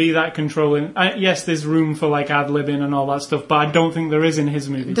think to be that controlling... yes, there's room for ad-libbing and all that stuff, but I don't think there is in his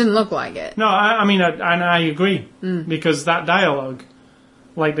movies. Didn't look like it. No, I agree. Because that dialogue,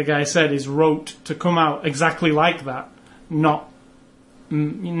 like the guy said, is wrote to come out exactly like that. Not...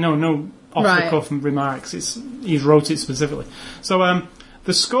 No off-the-cuff remarks. He wrote it specifically. So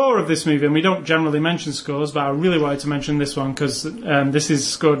the score of this movie, and we don't generally mention scores, but I really wanted to mention this one because this is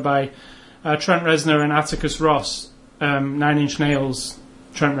scored by Trent Reznor and Atticus Ross, Nine Inch Nails,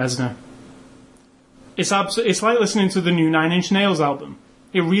 Trent Reznor. It's like listening to the new Nine Inch Nails album.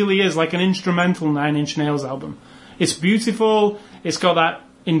 It really is like an instrumental Nine Inch Nails album. It's beautiful. It's got that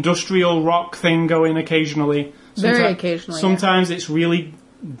industrial rock thing going occasionally. Very occasionally. Sometimes it's really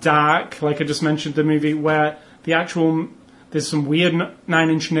dark, like I just mentioned the movie, where there's some weird Nine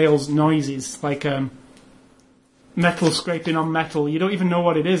Inch Nails noises, like metal scraping on metal. You don't even know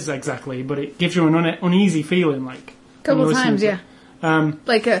what it is exactly, but it gives you an uneasy feeling, like a couple times, yeah.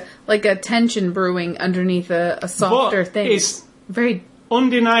 Like a tension brewing underneath a softer thing. It's very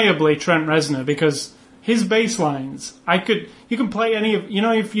undeniably Trent Reznor because his bass lines, you can play any of,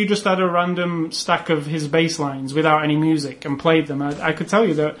 if you just had a random stack of his bass lines without any music and played them, I could tell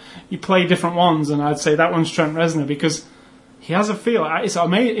you that you play different ones and I'd say that one's Trent Reznor because he has a feel. It's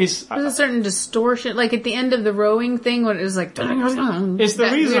amazing. There's a certain distortion, like at the end of the rowing thing when it was like... It's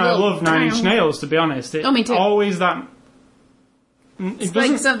the reason I love Nine Inch Nails, to be honest. Me too. Always that... It's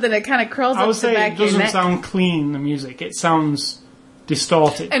like something that kind of curls up the back of your neck. I would say it doesn't sound clean, the music. It sounds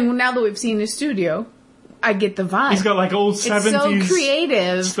distorted. And now that we've seen his studio, I get the vibe. He's got like old 70s... It's so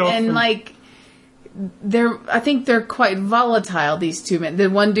creative and like... I think they're quite volatile, these two men. The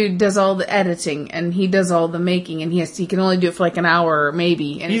one dude does all the editing and he does all the making, and he can only do it for like an hour or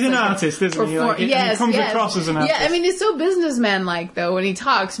maybe. And he's an artist, isn't he? Like, he comes across as an artist. Yeah, I mean, he's so businessman-like though when he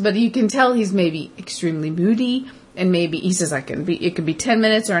talks, but you can tell he's maybe extremely moody, and maybe he says it could be 10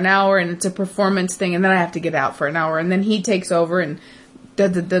 minutes or an hour, and it's a performance thing, and then I have to get out for an hour, and then he takes over and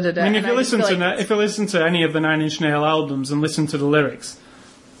da-da-da-da-da. I mean, if you listen to any of the Nine Inch Nail albums and listen to the lyrics,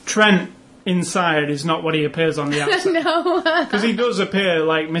 Trent inside is not what he appears on the outside. No. Because he does appear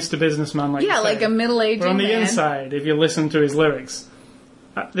like Mr. Businessman, like like a middle-aged man. But on the inside, if you listen to his lyrics,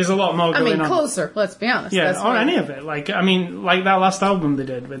 there's a lot more going on. Closer, let's be honest. Yeah, or any of it. Like that last album they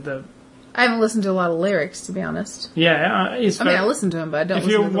did with the... I haven't listened to a lot of lyrics, to be honest. Yeah, I listen to them, but I don't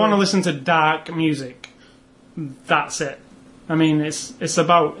listen to them. If you want to listen to dark music, that's it. I mean, it's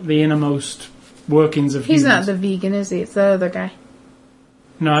about the innermost workings of humans. He's not the vegan, is he? It's the other guy.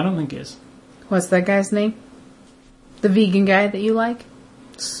 No, I don't think he is. What's that guy's name? The vegan guy that you like?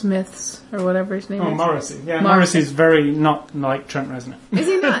 Smiths, or whatever his name is. Oh, Morrissey. Yeah, Morrissey's very not like Trent Reznor. Is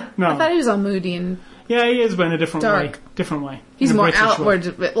he not? No. I thought he was all moody and... Yeah, he is, but in a different way. He's more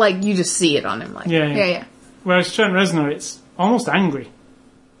outward, but like you just see it on him. Like, yeah. Whereas Trent Reznor, it's almost angry.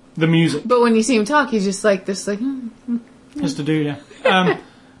 The music. But when you see him talk, he's just like this, like... Just a dude, yeah.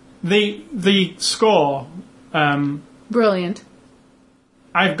 The score... Brilliant.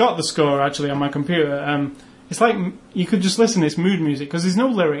 I've got the score, actually, on my computer. It's like you could just listen to this mood music, because there's no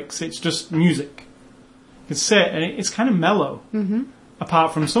lyrics, it's just music. You can sit, and it's kind of mellow. Mm-hmm.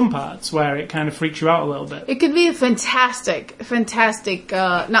 Apart from some parts where it kind of freaks you out a little bit. It could be a fantastic,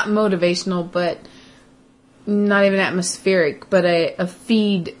 not motivational, but not even atmospheric, but a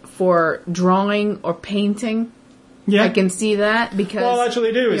feed for drawing or painting. Yeah. I can see that because what I'll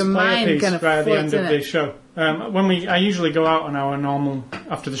actually do is play a piece right at the end of the show. I usually go out on our normal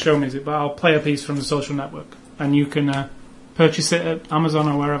after the show music, but I'll play a piece from the Social Network, and you can purchase it at Amazon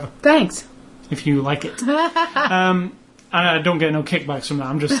or wherever. Thanks. If you like it. And I don't get no kickbacks from that,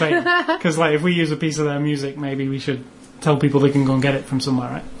 I'm just saying. Because if we use a piece of their music, maybe we should tell people they can go and get it from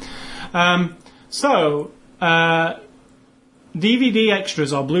somewhere, right? DVD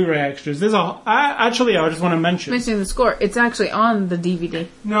extras or Blu-ray extras. I just want to mention the score. It's actually on the DVD.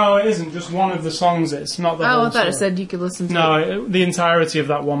 No, it isn't. Just one of the songs. It's not the whole I thought it said you could listen to it. The entirety of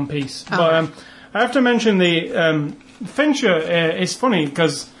that one piece. Oh. But I have to mention the Fincher. It's funny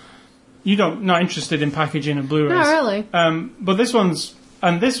because you're not interested in packaging and Blu-rays. Not really. But this one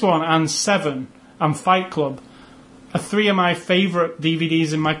and Seven and Fight Club are three of my favourite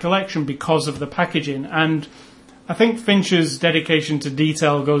DVDs in my collection because of the packaging. And I think Fincher's dedication to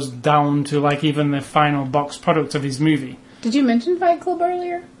detail goes down to even the final box product of his movie. Did you mention Fight Club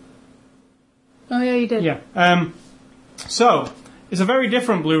earlier? Oh yeah, you did. Yeah. So it's a very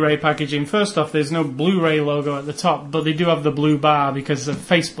different Blu-ray packaging. First off, there's no Blu-ray logo at the top, but they do have the blue bar because of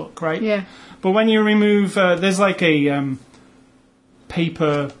Facebook, right? Yeah. But when you remove, there's a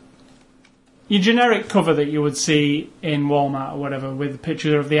paper, your generic cover that you would see in Walmart or whatever with a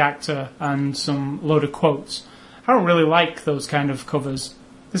picture of the actor and some load of quotes. I don't really like those kind of covers.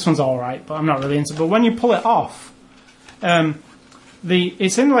 This one's all right, but I'm not really into it. But when you pull it off,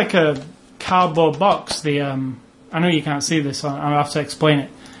 it's in a cardboard box. I know you can't see this. I'll have to explain it.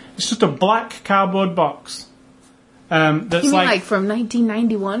 It's just a black cardboard box. That's you mean from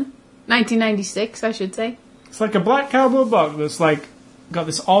 1991? 1996, I should say. It's like a black cardboard box that's got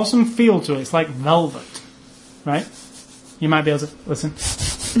this awesome feel to it. It's like velvet, right? You might be able to listen.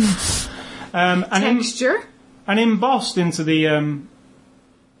 Texture? And embossed into the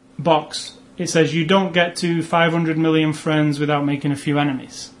box, it says, "You don't get to 500 million friends without making a few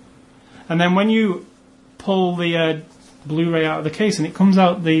enemies." And then when you pull the Blu-ray out of the case, and it comes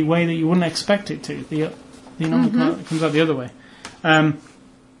out the way that you wouldn't expect it to. It comes out the other way.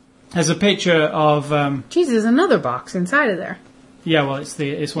 There's a picture of... Jeez, there's another box inside of there. Yeah, well, it's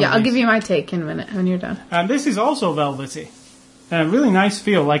one. Yeah, I'll give you my take in a minute when you're done. This is also velvety. Really nice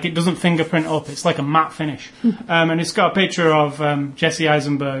feel, like it doesn't fingerprint up. It's like a matte finish. And it's got a picture of Jesse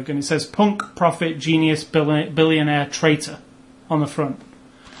Eisenberg, and it says, "Punk, prophet, genius, billionaire, traitor," on the front.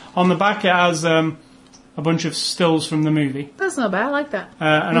 On the back it has a bunch of stills from the movie. That's not bad, I like that.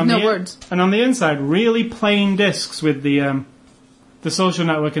 And with no words. And on the inside, really plain discs with the social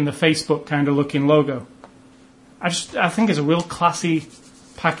network and the Facebook kind of looking logo. I think it's a real classy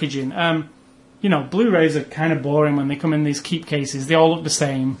packaging. Blu-rays are kind of boring when they come in these keep cases. They all look the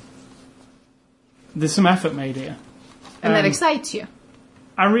same. There's some effort made here. And that excites you.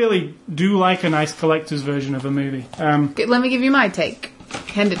 I really do like a nice collector's version of a movie. Okay, let me give you my take.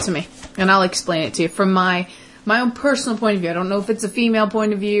 Hand it to me, and I'll explain it to you from my own personal point of view. I don't know if it's a female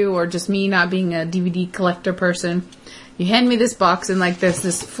point of view or just me not being a DVD collector person. You hand me this box and like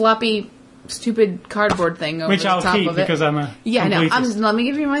this floppy... stupid cardboard thing over which the I'll top keep of it. Because I'm a yeah, no. completist. Let me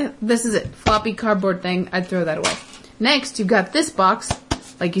give you this is it, floppy cardboard thing. I'd throw that away. Next, you've got this box,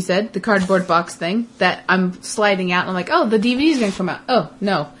 like you said, the cardboard box thing that I'm sliding out. And I'm like, oh, the DVD's gonna come out. Oh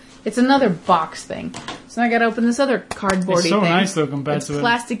no, it's another box thing. So now I gotta open this other cardboardy thing. It's so nice though compared to it. It's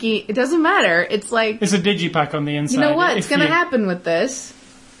plasticky. It doesn't matter. It's like it's a digipack on the inside. You know what's gonna happen with this?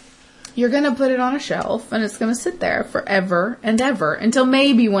 You're going to put it on a shelf, and it's going to sit there forever and ever until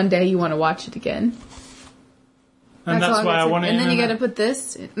maybe one day you want to watch it again. And that's why I want it. And then you got to put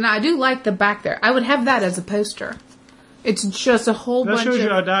this. Now, I do like the back there. I would have that as a poster. It's just a whole bunch of... That shows you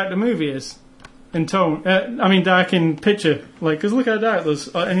how dark the movie is. In tone. Dark in picture. Because look how dark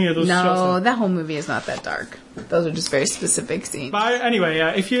any of those shots are. No, that whole movie is not that dark. Those are just very specific scenes. But anyway,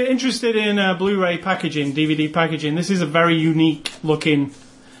 if you're interested in Blu-ray packaging, DVD packaging, this is a very unique looking...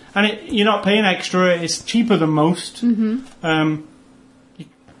 And you're not paying extra. It's cheaper than most. Mm-hmm.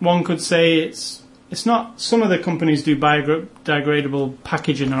 One could say it's not. Some of the companies do biodegradable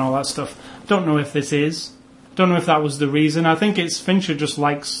packaging and all that stuff. Don't know if this is. Don't know if that was the reason. I think it's Fincher just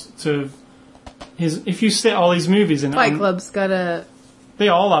likes to. If you sit all these movies in, Fight Club's got a. They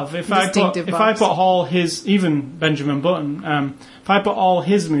all have. If I put all his, even Benjamin Button, if I put all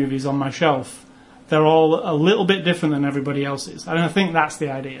his movies on my shelf. They're all a little bit different than everybody else's. And I think that's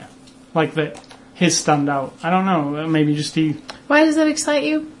the idea. Like that his stand out. I don't know. Maybe just he... Why does that excite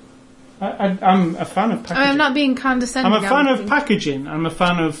you? I'm a fan of packaging. I'm not being condescending. I'm a fan of packaging. I'm a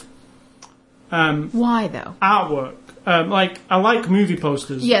fan of... why, though? Artwork. I like movie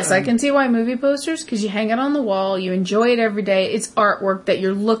posters. Yes, I can see why movie posters, because you hang it on the wall, you enjoy it every day. It's artwork that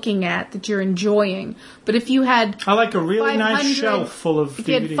you're looking at, that you're enjoying. But if you had... I like a really nice shelf full of If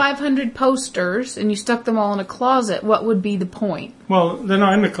you had 500 posters and you stuck them all in a closet, what would be the point? Well, they're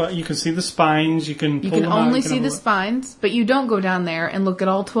not in the closet. You can see the spines, you can pull them out. You can only see the spines, but you don't go down there and look at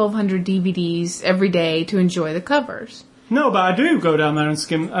all 1,200 DVDs every day to enjoy the covers. No, but I do go down there and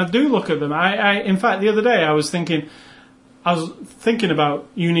skim. I do look at them. In fact, the other day I was thinking about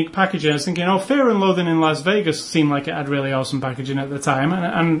unique packaging. I was thinking, Fear and Loathing in Las Vegas seemed like it had really awesome packaging at the time.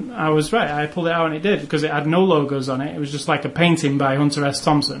 And I was right. I pulled it out and it did, because it had no logos on it. It was just like a painting by Hunter S.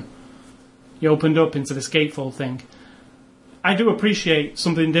 Thompson. You opened up into this gatefold thing. I do appreciate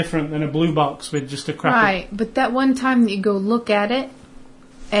something different than a blue box with just a crappy... Right, but that one time that you go look at it,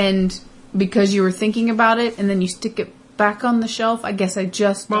 and because you were thinking about it, and then you stick it back on the shelf, I guess I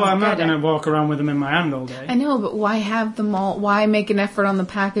just don't I'm not going to walk around with them in my hand all day. I know, but why have them all? Why make an effort on the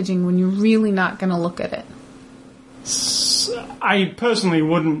packaging when you're really not going to look at it? I personally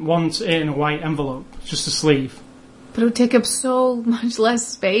wouldn't want it in a white envelope, just a sleeve. But it would take up so much less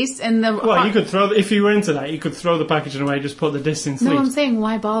space, and you could throw if you were into that, you could throw the packaging away, just put the disc in sleeves. No, I'm saying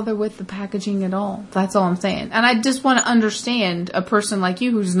why bother with the packaging at all? That's all I'm saying. And I just want to understand a person like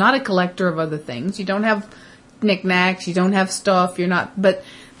you who's not a collector of other things. You don't have knickknacks, you don't have stuff, you're not, but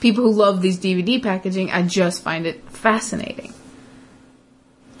people who love these DVD packaging, I just find it fascinating.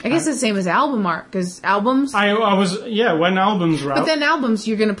 I guess it's the same as album art, because albums... when albums were out. But then albums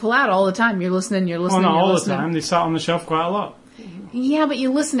you're going to pull out all the time. You're listening. Well, not all the time. They sat on the shelf quite a lot. Yeah, but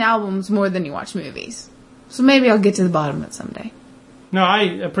you listen to albums more than you watch movies. So maybe I'll get to the bottom of it someday. No, I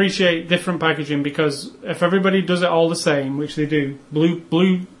appreciate different packaging, because if everybody does it all the same, which they do,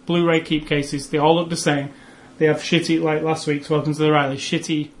 Blu-ray keep cases, they all look the same. They have shitty, like last week's Welcome to the Riley,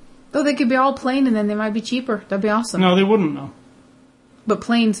 shitty... Oh, they could be all plain and then they might be cheaper. That'd be awesome. No, they wouldn't, though. But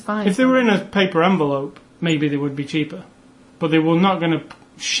plain's fine. If they were in a paper envelope, maybe they would be cheaper. But they were not going to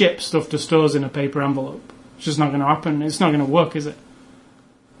ship stuff to stores in a paper envelope. It's just not going to happen. It's not going to work, is it?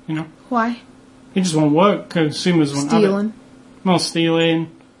 You know? Why? It just won't work. Consumers won't have it. Stealing. More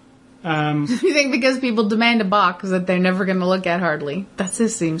stealing. You think because people demand a box that they're never going to look at hardly? That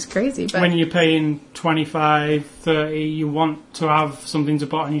just seems crazy. But when you're paying $25, $30, you want to have something to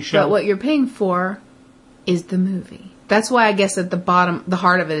put on your shelf. But what you're paying for is the movie. That's why I guess at the bottom, the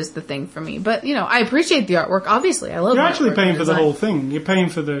heart of it is the thing for me. But, you know, I appreciate the artwork. Obviously, I love You're the actually artwork paying and for the design. whole thing. You're paying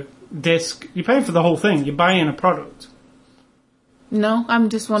for the disc. You're paying for the whole thing. You're buying a product. No, I'm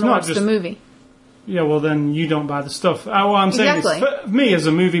just want to not watch just- the movie. Yeah, well then you don't buy the stuff. What I'm saying Exactly. is, for me as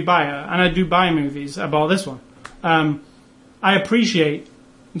a movie buyer, and I do buy movies, I bought this one. I appreciate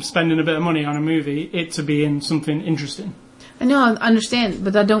spending a bit of money on a movie, it to be in something interesting. I know, I understand,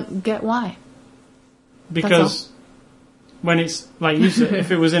 but I don't get why. Because when it's, like you said,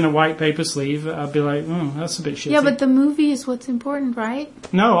 if it was in a white paper sleeve, I'd be like, oh, that's a bit shitty. Yeah, but the movie is what's important, right?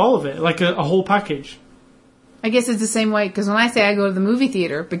 No, all of it. Like a whole package. I guess it's the same way, because when I say I go to the movie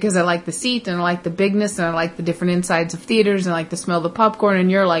theater, because I like the seat, and I like the bigness, and I like the different insides of theaters, and I like the smell of the popcorn, and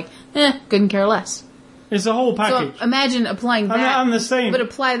you're like, couldn't care less. It's a whole package. So imagine applying that. I'm the same. But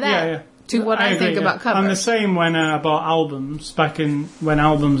apply that to what I think about covers. I'm the same when I bought albums, back in when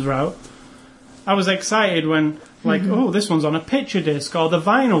albums were out. I was excited when, like, oh, this one's on a picture disc, or the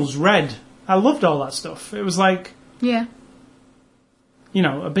vinyl's red. I loved all that stuff. It was like... Yeah. You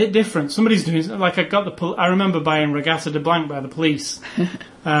know, a bit different. Somebody's doing... Like, I remember buying Regatta de Blanc by the Police.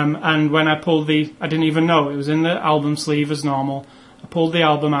 And when I pulled I didn't even know. It was in the album sleeve as normal. I pulled the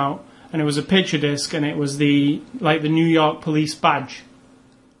album out, and it was a picture disc, and it was the New York Police badge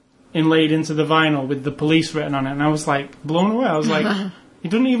inlaid into the vinyl with the police written on it. And I was, like, blown away. I was like... It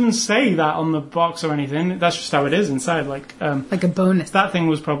doesn't even say that on the box or anything. That's just how it is inside. Like a bonus. That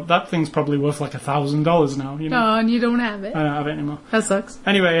thing's probably worth like $1,000 now. You know? Oh, and you don't have it. I don't have it anymore. That sucks.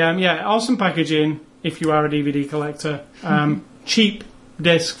 Anyway, yeah, awesome packaging. If you are a DVD collector, cheap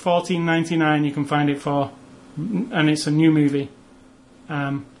disc, $14.99. You can find it for, and it's a new movie.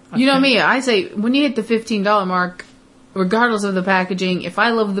 You know me. I say when you hit the $15 mark, regardless of the packaging, if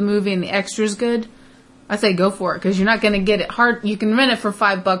I love the movie and the extra's good, I say go for it, because you're not going to get it hard. You can rent it for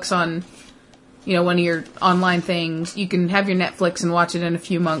 $5 on, you know, one of your online things. You can have your Netflix and watch it in a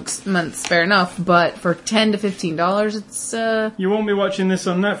few months, fair enough. But for $10 to $15, it's You won't be watching this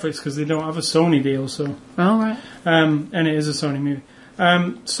on Netflix because they don't have a Sony deal. So, all right. And it is a Sony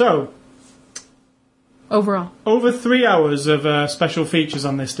movie. So, overall, over 3 hours of special features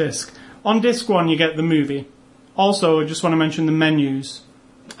on this disc. On disc 1, you get the movie. Also, I just want to mention the menus.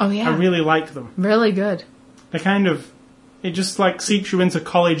 Oh, yeah. I really like them. Really good. They're kind of... It just, like, seeps you into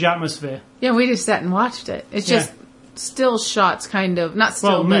college atmosphere. Yeah, we just sat and watched it. It's just still shots, kind of. Not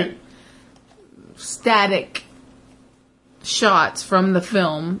still, but static shots from the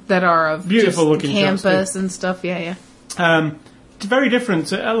film that are of beautiful just looking campus and stuff. Yeah. It's very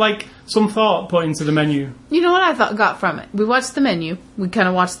different. Like, some thought put into the menu. You know what I got from it? We watched the menu. We kind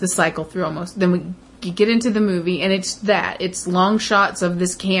of watched the cycle through almost. Then we get into the movie, and it's that. It's long shots of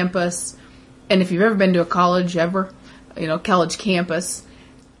this campus. And if you've ever been to a college college campus,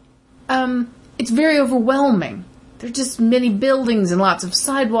 it's very overwhelming. There's just many buildings and lots of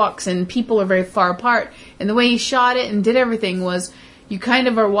sidewalks, and people are very far apart. And the way he shot it and did everything was you kind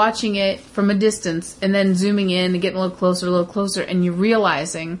of are watching it from a distance and then zooming in and getting a little closer, and you're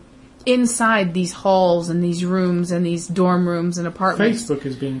realizing inside these halls and these rooms and these dorm rooms and apartments. Facebook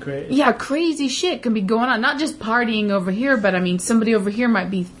is being created. Yeah, crazy shit can be going on. Not just partying over here, but I mean, somebody over here might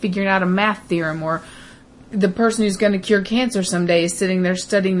be figuring out a math theorem, or the person who's going to cure cancer someday is sitting there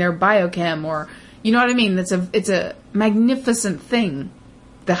studying their biochem, or, you know what I mean? It's a magnificent thing,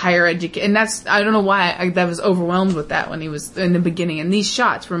 the higher education. And that's, I don't know why I was overwhelmed with that when he was in the beginning. And these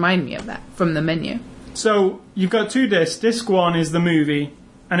shots remind me of that from the menu. So, you've got 2 discs. Disc 1 is the movie.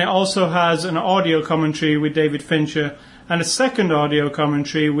 And it also has an audio commentary with David Fincher and a second audio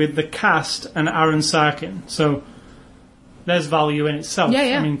commentary with the cast and Aaron Sorkin. So there's value in itself.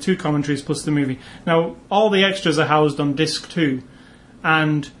 Yeah. I mean, 2 commentaries plus the movie. Now, all the extras are housed on disc 2.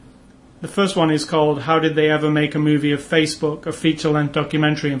 And the first one is called How Did They Ever Make a Movie of Facebook? A feature-length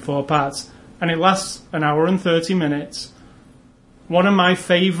documentary in 4 parts. And it lasts an hour and 30 minutes. One of my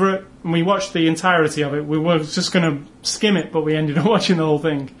favourite... We watched the entirety of it. We were just going to skim it, but we ended up watching the whole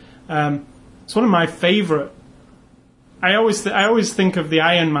thing. It's one of my favourite... I always think of the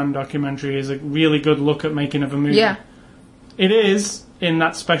Iron Man documentary as a really good look at making of a movie. Yeah. It is, in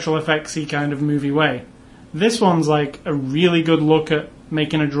that special effectsy kind of movie way. This one's like a really good look at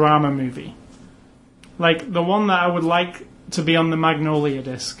making a drama movie. Like the one that I would like to be on the Magnolia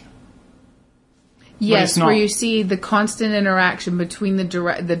disc. Yes, where you see the constant interaction between the dynamics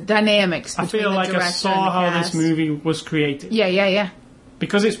between the director and the cast. I feel like I saw how this movie was created. Yeah.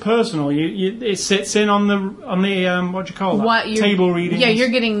 Because it's personal. It sits in on the what do you call that? Table readings. Yeah, you're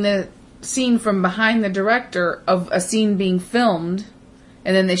getting the scene from behind the director of a scene being filmed,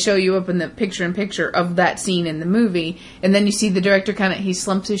 and then they show you up in the picture-in-picture of that scene in the movie, and then you see the director he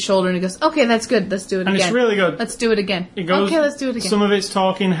slumps his shoulder and he goes, okay, that's good, let's do it again. And it's really good. Let's do it again. Okay, let's do it again. Some of it's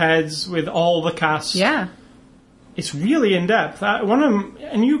talking heads with all the cast. Yeah. It's really in-depth.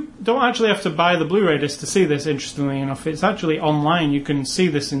 And you don't actually have to buy the Blu-ray disc to see this, interestingly enough. It's actually online. You can see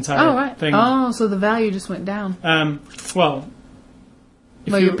this entire thing. Oh, so the value just went down. Well,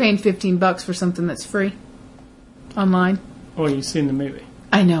 you're paying $15 for something that's free online. Oh, you've seen the movie.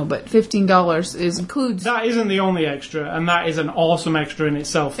 I know, but $15 includes... That isn't the only extra, and that is an awesome extra in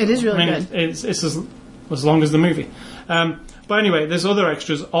itself. It is really good. It's as long as the movie. But anyway, there's other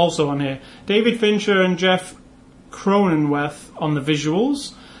extras also on here. David Fincher and Jeff Cronenweth on the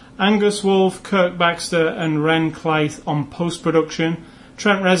visuals. Angus Wolfe, Kirk Baxter, and Ren Clythe on post-production.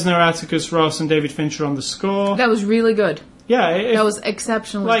 Trent Reznor, Atticus Ross, and David Fincher on the score. That was really good. Yeah. That was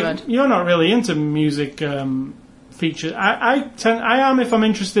exceptionally good. You're not really into music... features. I am if I'm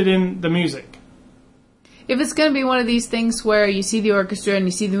interested in the music. If it's going to be one of these things where you see the orchestra and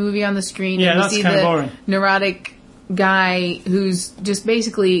you see the movie on the screen and you see the boring. Neurotic guy who's just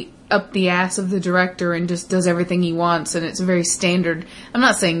basically up the ass of the director and just does everything he wants, and it's very standard. I'm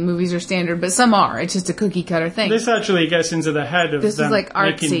not saying movies are standard, but some are. It's just a cookie cutter thing. This actually gets into the head of this them. Is like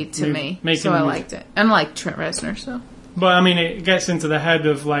artsy to me, so I liked it. And I like Trent Reznor, so. But I mean, it gets into the head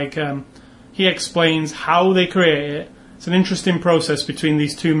of like. He explains how they create it. It's an interesting process between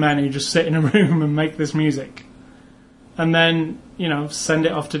these two men who just sit in a room and make this music. And then, send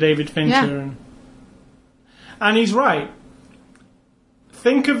it off to David Fincher. Yeah. And he's right.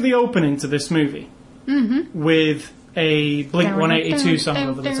 Think of the opening to this movie with a Blink-182 song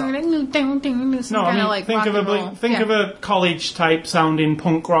over the top. No, I mean, think of a college-type sounding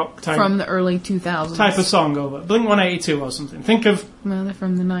punk rock type... From the early 2000s. Type of song over. Blink-182 or something. Think of... Well, they're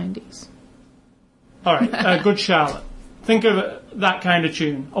from the 90s. All right, Good Charlotte. Think of that kind of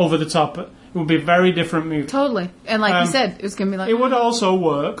tune over the top. It would be a very different movie. Totally. And like you said, it was going to be like... It would also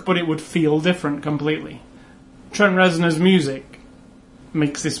work, but it would feel different completely. Trent Reznor's music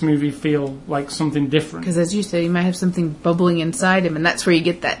makes this movie feel like something different. Because as you said, you might have something bubbling inside him, and that's where you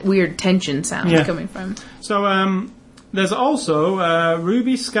get that weird tension sound coming from. So, there's also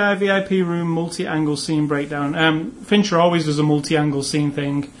Ruby Sky VIP Room multi-angle scene breakdown. Fincher always does a multi-angle scene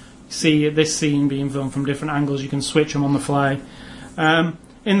thing. See this scene being filmed from different angles. You can switch them on the fly.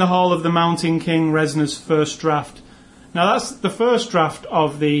 In the Hall of the Mountain King, Reznor's first draft. Now that's the first draft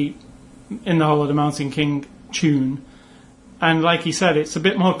of the In the Hall of the Mountain King tune. And like he said, it's a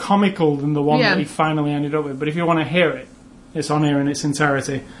bit more comical than the one that he finally ended up with. But if you want to hear it, it's on here in its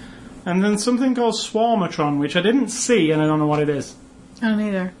entirety. And then something called Swarmatron, which I didn't see and I don't know what it is. I don't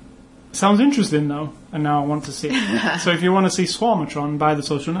either. Sounds interesting, though, and now I want to see it. So if you want to see Swarmatron, buy the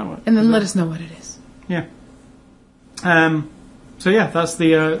Social Network. And then let us know what it is. Yeah. So yeah,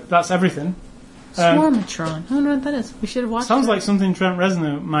 that's everything. Swarmatron. I wonder what that is. We should have watched it. Sounds like something Trent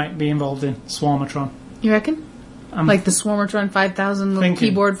Reznor might be involved in. Swarmatron. You reckon? Like the Swarmatron 5000 little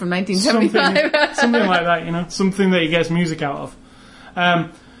keyboard from 1975? Something like that, Something that he gets music out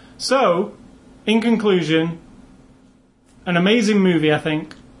of. So, in conclusion, an amazing movie, I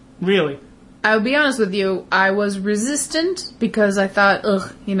think. Really. I'll be honest with you, I was resistant because I thought,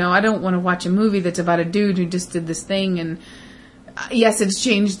 I don't want to watch a movie that's about a dude who just did this thing, and yes, it's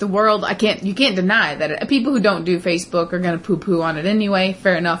changed the world. You can't deny that people who don't do Facebook are going to poo-poo on it anyway,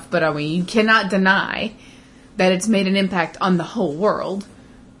 fair enough, but I mean, you cannot deny that it's made an impact on the whole world.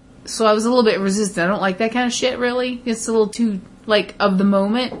 So I was a little bit resistant. I don't like that kind of shit, really. It's a little too, of the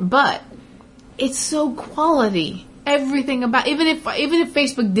moment, but it's so quality. Everything about even if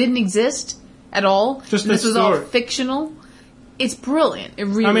Facebook didn't exist at all, just this was all fictional. It's brilliant. It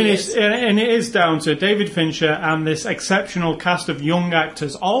really is. And it is down to David Fincher and this exceptional cast of young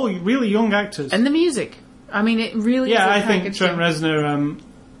actors, all really young actors, and the music. I mean, it really. Yeah, I think Trent Reznor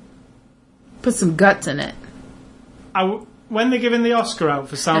put some guts in it. When they're giving the Oscar out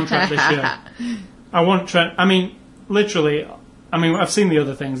for soundtrack this year, I want Trent. I mean, literally. I mean, I've seen the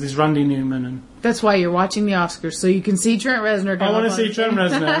other things. There's Randy Newman and... That's why you're watching the Oscars, so you can see Trent Reznor. I want to see Trent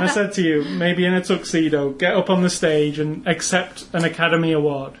Reznor, and I said to you, maybe in a tuxedo, get up on the stage and accept an Academy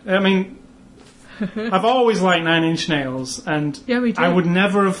Award. I mean, I've always liked Nine Inch Nails, and Yeah, me too. I would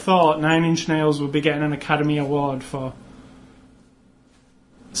never have thought Nine Inch Nails would be getting an Academy Award for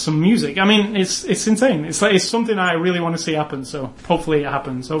some music. I mean, it's insane. It's something I really want to see happen. So hopefully it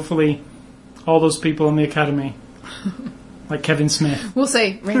happens. Hopefully, all those people in the Academy, like Kevin Smith. We'll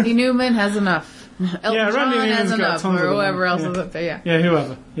say Randy Newman has enough. Elton Yeah, Randy John Newman's has got enough, tons of or them. whoever else Yeah. is up there. Yeah. Yeah,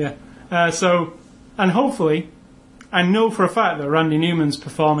 whoever. Yeah. So, and hopefully, I know for a fact that Randy Newman's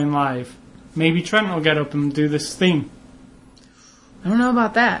performing live. Maybe Trent will get up and do this theme. I don't know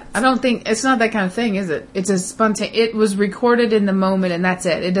about that. I don't think it's not that kind of thing, is it? It's a spontaneous. It was recorded in the moment, and that's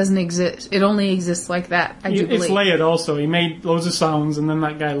it. It doesn't exist. It only exists like that. I do It's believe. layered also. He made loads of sounds and then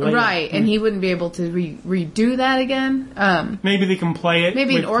that guy layered. Right, and he wouldn't be able to redo that again. Maybe they can play it.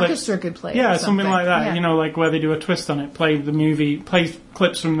 Maybe with an orchestra could play it. Yeah, or something like that. Yeah. You know, like where they do a twist on it, play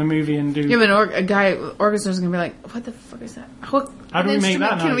clips from the movie and do... Yeah, but a guy orchestra's gonna be like, "What the fuck is that? What How do we make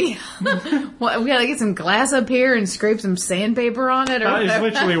that Can we? What, we gotta get some glass up here and scrape some sandpaper on it, or That is whatever.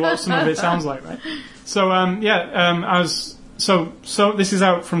 literally what some of it sounds like, right? So, So this is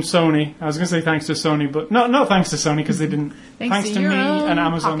out from Sony. I was going to say thanks to Sony, but no thanks to Sony because they didn't. Thanks to to me your own and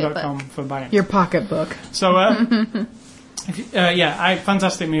Amazon.com pocketbook. for buying. Your pocketbook. So,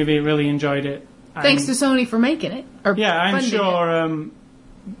 fantastic movie. Really enjoyed it. Thanks to Sony for making it. Or Yeah, I'm funding sure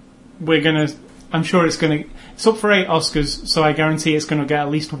I'm sure it's gonna. It's up for 8 Oscars, so I guarantee it's going to get at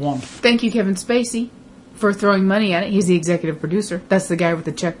least one. Thank you, Kevin Spacey, for throwing money at it. He's the executive producer. That's the guy with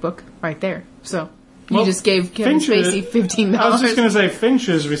the checkbook right there. So you Well, just gave Kevin Fincher- Spacey $15. I was just going to say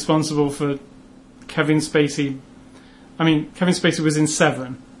Fincher's responsible for Kevin Spacey. I mean, Kevin Spacey was in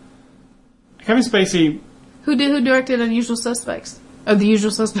Seven. Kevin Spacey, Who directed Unusual Suspects? The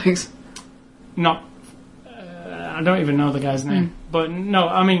Usual Suspects. not. I don't even know the guy's name. But no,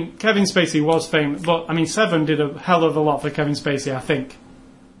 I mean, Kevin Spacey was famous. But, I mean, Seven did a hell of a lot for Kevin Spacey, I think. Not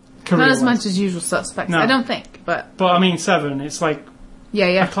as Career-wise. much as Usual Suspects. No. I don't think, but But, I mean, Seven, it's like yeah,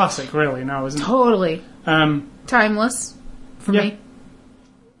 a yeah. classic, really, now, isn't it? Totally. Um, Timeless for Yeah. me.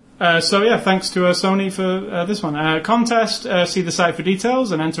 Thanks to Sony for this one. Contest, see the site for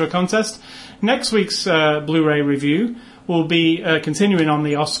details and enter a contest. Next week's Blu-ray review will be continuing on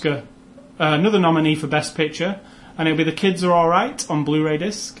the Oscar, another nominee for Best Picture, and it'll be The Kids Are Alright on Blu-ray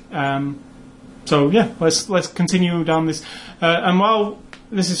disc. Let's continue down this. And while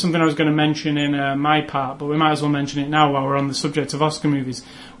this is something I was going to mention in my part, but we might as well mention it now while we're on the subject of Oscar movies.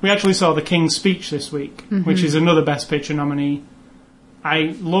 We actually saw The King's Speech this week, which is another Best Picture nominee.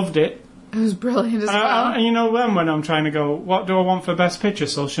 I loved it. It was brilliant as well. And you know when I'm trying to go, what do I want for Best Picture?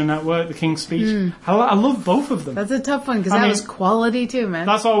 Social Network, The King's Speech. I love both of them. That's a tough one because I that mean, was quality too, man.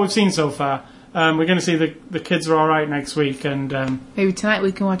 That's all we've seen so far. We're going to see the Kids Are Alright next week, and Maybe tonight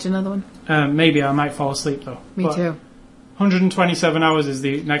we can watch another one. maybe I might fall asleep though. Me But too. 127 Hours is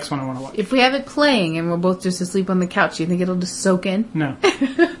the next one I want to watch. If we have it playing and we're both just asleep on the couch, you think it'll just soak in? No.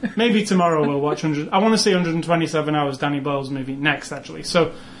 Maybe tomorrow we'll watch 100. I want to see 127 Hours, Danny Boyle's movie, next actually.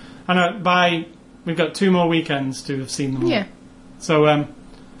 So, we've got 2 more weekends to have seen them all. Yeah. So, and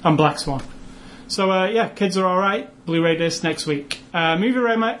Black Swan. So, Kids Are Alright, Blu-ray disc next week.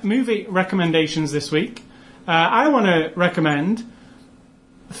 Movie recommendations this week. I want to recommend,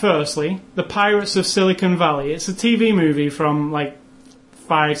 firstly, The Pirates of Silicon Valley. It's a TV movie from like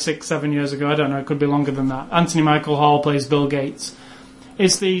 5, 6, 7 years ago. I don't know, it could be longer than that. Anthony Michael Hall plays Bill Gates.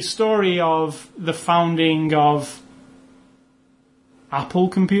 It's the story of the founding of Apple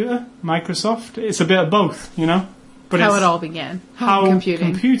Computer, Microsoft. It's a bit of both, you know? But How it's it all began. how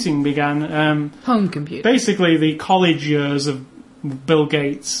computing. computing began. Home computing. Basically, the college years of Bill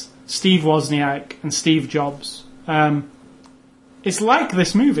Gates, Steve Wozniak, and Steve Jobs. It's like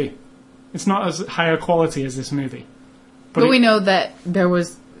this movie. It's not as higher quality as this movie. But we know that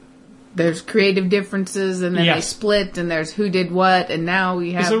there's creative differences, and then they Yes. split, and there's who did what, and now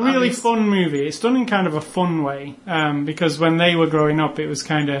we have... It's a really obvious- fun movie. It's done in kind of a fun way, because when they were growing up, it was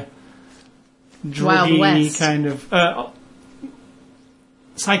kind of Wild druggy, West. kind of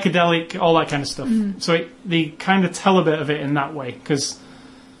psychedelic, all that kind of stuff. So they kind of tell a bit of it in that way, because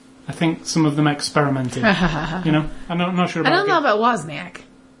I think some of them experimented. You know, I'm not sure I about don't know about Wozniak.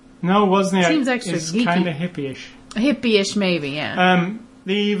 No, Wozniak Seems extra is geeky. kind of hippie-ish. Hippie-ish, maybe, yeah.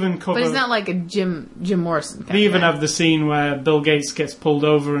 They even cover... But he's not like a Jim Morrison kind They even of guy. have the scene where Bill Gates gets pulled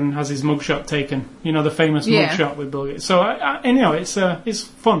over and has his mugshot taken. You know, the famous Yeah. mugshot with Bill Gates. So, it's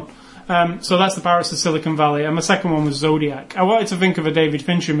fun. So that's The Pirates of Silicon Valley. And my second one was Zodiac. I wanted to think of a David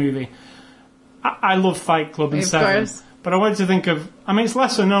Fincher movie. I love Fight Club and Of Seven. course. But I wanted to think of... I mean, it's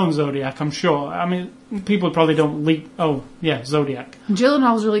lesser known, Zodiac, I'm sure. I mean, people probably don't leap... Oh, yeah, Zodiac.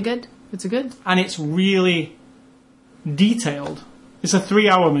 Gyllenhaal's really good. It's a good. And it's really detailed. It's a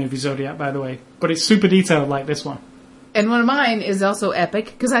 3-hour movie, Zodiac, by the way, but it's super detailed like this one. And one of mine is also epic,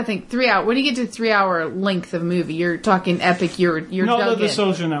 because I think 3 hour. When you get to 3 hour length of movie, you're talking epic. You're not dug that the in.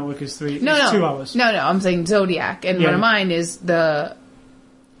 Social Network is 2 hours. No, I'm saying Zodiac, and one of mine is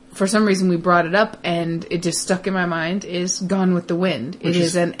for some reason we brought it up, and it just stuck in my mind. Is Gone with the Wind. It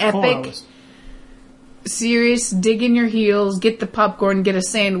is an epic, serious. Dig in your heels, get the popcorn, get a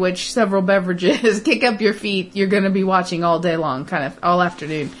sandwich, several beverages, kick up your feet. You're going to be watching all day long, kind of all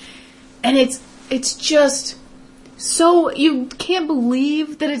afternoon, and it's just. So, you can't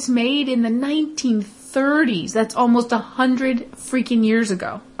believe that it's made in the 1930s. That's almost 100 freaking years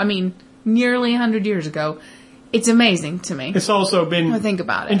ago. I mean, nearly 100 years ago. It's amazing to me. It's also been, think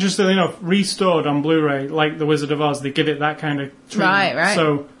about it. Interestingly enough, restored on Blu-ray, like The Wizard of Oz. They give it that kind of treatment. Right.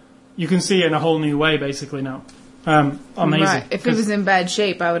 So, you can see it in a whole new way, basically, now. Amazing. Right. If it was in bad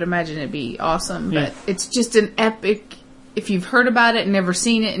shape, I would imagine it'd be awesome. But it's just an epic... If you've heard about it and never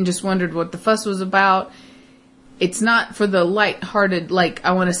seen it and just wondered what the fuss was about... It's not for the light-hearted, like,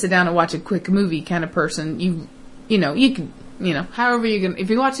 I want to sit down and watch a quick movie kind of person. You can, however you can.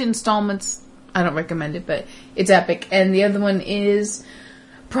 If you watch it in installments, I don't recommend it, but it's epic. And the other one is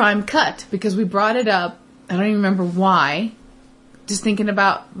Prime Cut, because we brought it up. I don't even remember why. Just thinking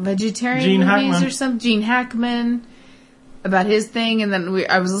about vegetarian Gene movies Hackman. or something. Gene Hackman, about his thing, and then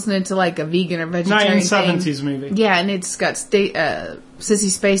I was listening to, like, a vegan or vegetarian 1970s thing. movie. Yeah, and it's got Sissy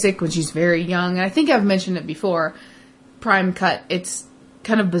Spacek when she's very young, and I think I've mentioned it before. Prime Cut. It's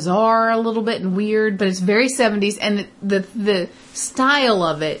kind of bizarre a little bit and weird, but it's very 70s, and the style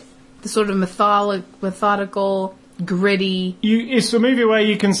of it, the sort of methodical, gritty. It's a movie where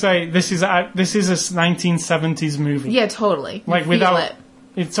you can say this is a 1970s movie. Yeah, totally. Like without.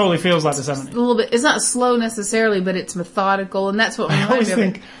 It totally feels like the 70s. A little bit. It's not slow necessarily, but it's methodical, and that's what I always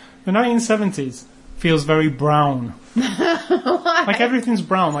think the 1970s feels very brown. Like everything's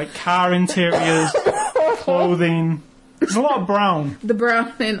brown, like car interiors, clothing. There's a lot of brown. The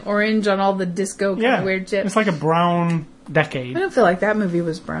brown and orange on all the disco kind of weird shit. It's like a brown decade. I don't feel like that movie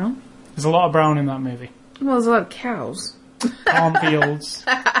was brown. There's a lot of brown in that movie. Well, there's a lot of cows. Palm fields.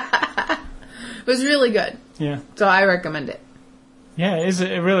 It was really good. Yeah. So I recommend it. Yeah, is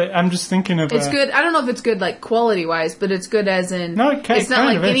it really? I'm just thinking of... It's good. I don't know if it's good, like, quality-wise, but it's good as in... No, it's not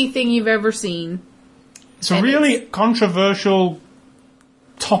like anything you've ever seen. It's a really controversial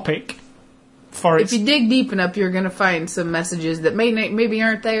topic for its... If you dig deep enough, you're going to find some messages that maybe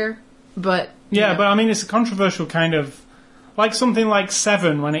aren't there, but... Yeah, but I mean, it's a controversial kind of... Like something like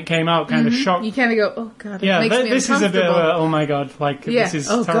Seven, when it came out, kind of shocked. You kind of go, oh god, yeah, it makes me this is a bit of a, oh my god, like, this is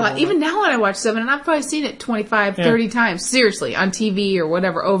terrible. God. Even now when I watch Seven, and I've probably seen it 25, 30 times, seriously, on TV or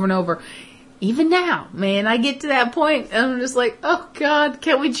whatever, over and over. Even now, man, I get to that point, and I'm just like, oh god,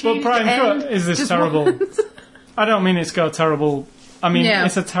 can't we change Prime the end? Cut is this Just terrible... once? I don't mean it's got a terrible... I mean,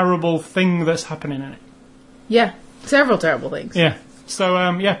 it's a terrible thing that's happening in it. Yeah, several terrible things. Yeah. So,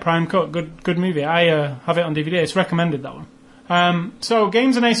 Prime Cut, good movie. I have it on DVD. It's recommended, that one. So,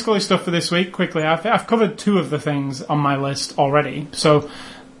 games and Ace Scully stuff for this week, quickly. I've covered 2 of the things on my list already. So,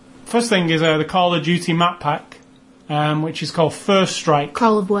 first thing is the Call of Duty map pack, which is called First Strike.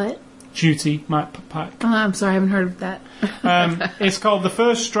 Call of what? Duty map pack. Oh, I'm sorry, I haven't heard of that. It's called the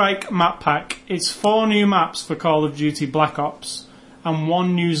First Strike map pack. It's 4 new maps for Call of Duty Black Ops and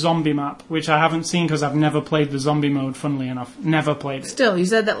 1 new zombie map, which I haven't seen because I've never played the zombie mode, funnily enough. Never played it. Still, you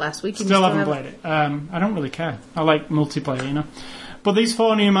said that last week. Still haven't played it. I don't really care. I like multiplayer, you know. But these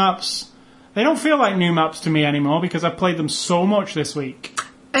 4 new maps, they don't feel like new maps to me anymore because I've played them so much this week.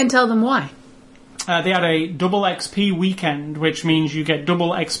 And tell them why. They had a double XP weekend, which means you get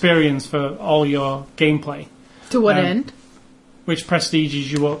double experience for all your gameplay. To what end? Which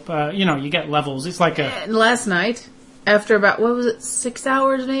prestiges you up. You get levels. It's like a... And last night, after about, 6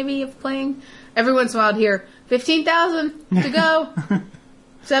 hours maybe of playing, every once in a while I'd hear, 15,000 to go,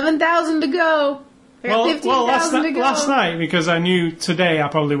 7,000 to go. I got 15,000 to go. Last night, because I knew today I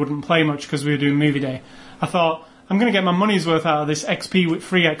probably wouldn't play much because we were doing movie day, I thought, I'm going to get my money's worth out of this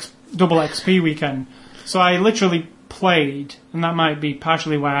double XP weekend. So I literally played, and that might be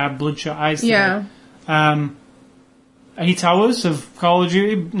partially why I had bloodshot eyes today. Yeah. 8 hours of Call of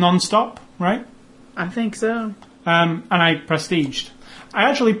Duty non-stop, right? I think so. And I prestiged. I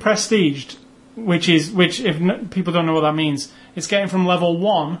actually prestiged, which if people don't know what that means, it's getting from level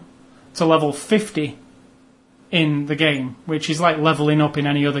 1 to level 50 in the game, which is like leveling up in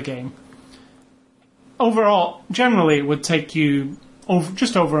any other game. Overall, generally it would take you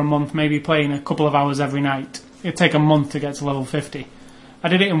just over a month, maybe playing a couple of hours every night. It'd take a month to get to level 50. I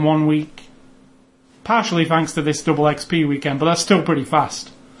did it in 1 week, partially thanks to this double XP weekend, but that's still pretty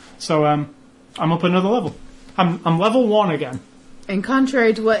fast. So I'm up another level. I'm level 1 again. And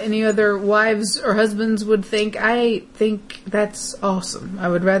contrary to what any other wives or husbands would think, I think that's awesome. I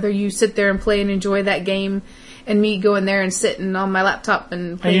would rather you sit there and play and enjoy that game and me go in there and sitting on my laptop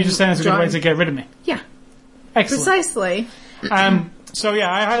and play. And you're just saying it's a good way to get rid of me? Yeah. Excellent. Precisely. So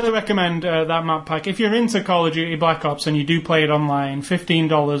yeah, I highly recommend that map pack. If you're into Call of Duty Black Ops and you do play it online,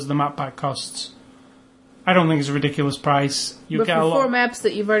 $15 the map pack costs. I don't think it's a ridiculous price. But for 4 maps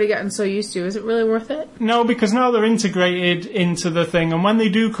that you've already gotten so used to, is it really worth it? No, because now they're integrated into the thing, and when they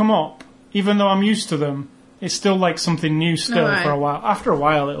do come up, even though I'm used to them, it's still like something new still for a while. After a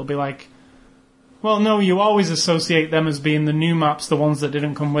while, it'll be like, well, no, you always associate them as being the new maps, the ones that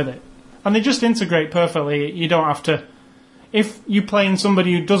didn't come with it. And they just integrate perfectly. You don't have to... If you're playing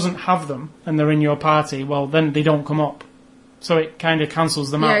somebody who doesn't have them, and they're in your party, well, then they don't come up. So it kind of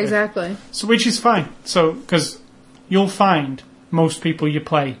cancels them out. Yeah, exactly. So, which is fine. So, because you'll find most people you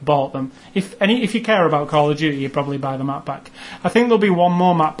play bought them. If you care about Call of Duty, you probably buy the map pack. I think there'll be one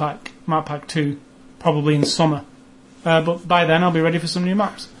more map pack 2, probably in summer. But by then I'll be ready for some new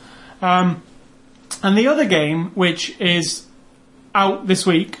maps. And the other game, which is out this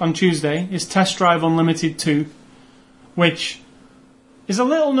week on Tuesday, is Test Drive Unlimited 2, which is a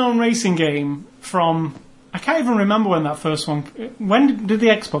little-known racing game from... I can't even remember when that first one... When did the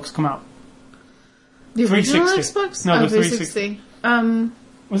Xbox come out? The original Xbox? No, the 360.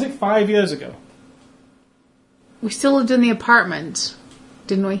 Was it 5 years ago? We still lived in the apartment,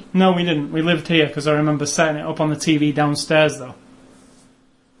 didn't we? No, we didn't. We lived here because I remember setting it up on the TV downstairs, though.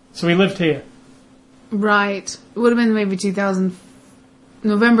 So we lived here. Right. It would have been maybe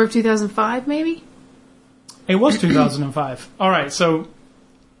November of 2005, maybe? It was 2005. All right, so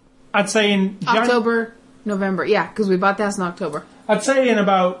I'd say in... October... November, yeah, because we bought the house in October. I'd say in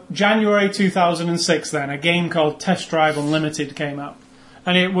about January 2006 then, a game called Test Drive Unlimited came out.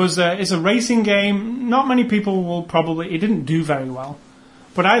 And it's a racing game. Not many people will probably... It didn't do very well.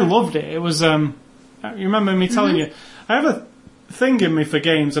 But I loved it. It was... you remember me telling you... I have a thing in me for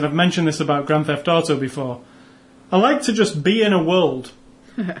games, and I've mentioned this about Grand Theft Auto before. I like to just be in a world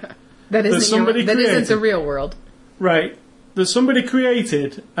that isn't the real world. Right. That somebody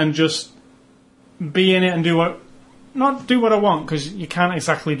created and just... be in it and not do what I want, because you can't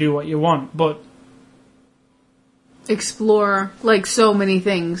exactly do what you want, but explore like so many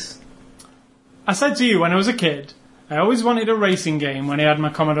things. I said to you when I was a kid, I always wanted a racing game when I had my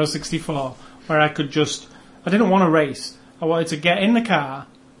Commodore 64 where I could just... I didn't want to race. I wanted to get in the car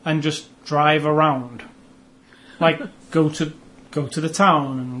and just drive around. Like, go to the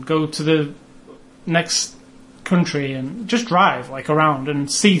town and go to the next country and just drive, like, around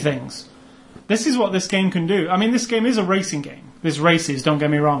and see things. This is what this game can do. I mean, this game is a racing game. There's races, don't get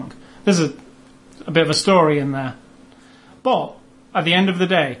me wrong. There's a bit of a story in there. But, at the end of the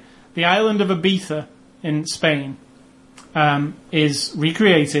day, the island of Ibiza in Spain is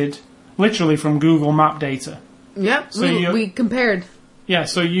recreated literally from Google Map data. Yep, so we compared. Yeah,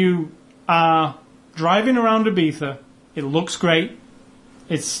 so you are driving around Ibiza. It looks great.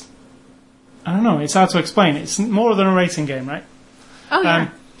 It's... I don't know, it's hard to explain. It's more than a racing game, right? Oh,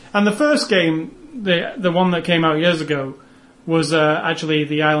 yeah. And the first game, the one that came out years ago, was actually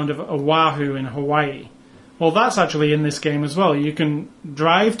the island of Oahu in Hawaii. Well, that's actually in this game as well. You can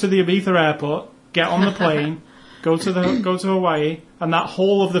drive to the Ibiza airport, get on the plane, go to Hawaii, and that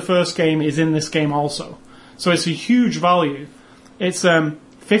whole of the first game is in this game also. So it's a huge value. It's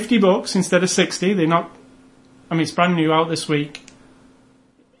 $50 instead of $60. It's brand new out this week.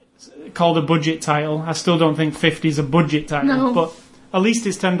 It's called a budget title. I still don't think 50 is a budget title, but at least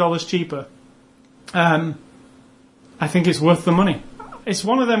it's $10 cheaper. I think it's worth the money. It's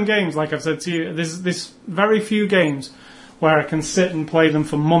one of them games, like I've said to you, there's very few games where I can sit and play them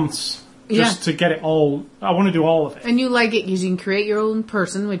for months just to get it all. I want to do all of it. And you like it because you can create your own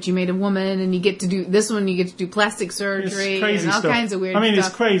person, which you made a woman, and you get to do this one, you get to do plastic surgery and all kinds of weird stuff. It's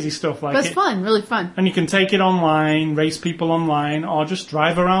crazy stuff. But it's fun, really fun. And you can take it online, race people online, or just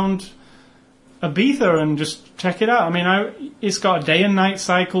drive around Ibiza and just check it out. It's got a day and night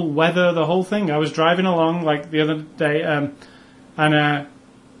cycle, weather, the whole thing. I was driving along like the other day, and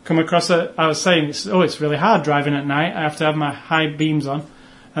come across I was saying, it's really hard driving at night. I have to have my high beams on,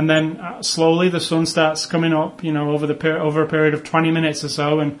 and then slowly the sun starts coming up, over a period of 20 minutes or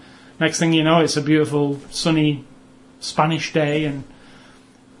so, and next thing you know, it's a beautiful sunny Spanish day, and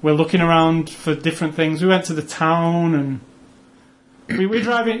we're looking around for different things. We went to the town and. We're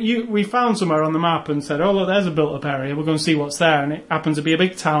driving. We found somewhere on the map and said, "Oh, look, there's a built-up area. We're going to see what's there." And it happened to be a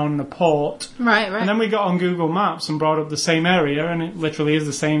big town and a port. Right. And then we got on Google Maps and brought up the same area, and it literally is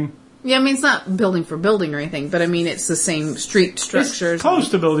the same. Yeah, it's not building for building or anything, but it's the same street structures. It's close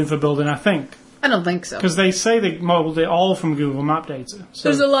to building for building, I think. I don't think so. Because they say they modeled it all from Google Map data. So.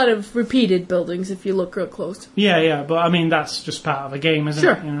 There's a lot of repeated buildings if you look real close. Yeah, but I mean, that's just part of a game, isn't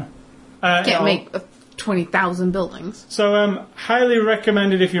it? You know? Can't make 20,000 buildings. So, highly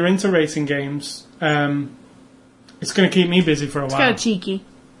recommended if you're into racing games. It's going to keep me busy for a while. It's kind of cheeky.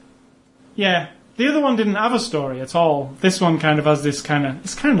 Yeah. The other one didn't have a story at all. This one kind of has this kind of...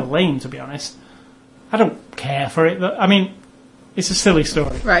 It's kind of lame, to be honest. I don't care for it. I mean, it's a silly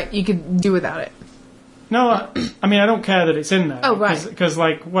story. Right, you could do without it. No, I mean, I don't care that it's in there. Oh, right. Because,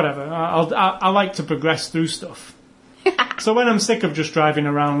 like, whatever. I like to progress through stuff. So when I'm sick of just driving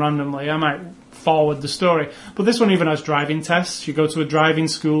around randomly, I might forward the story. But this one even has driving tests. You go to a driving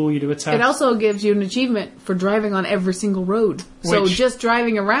school, you do a test. It also gives you an achievement for driving on every single road. So just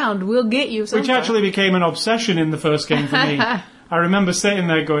driving around will get you something. Which actually became an obsession in the first game for me. I remember sitting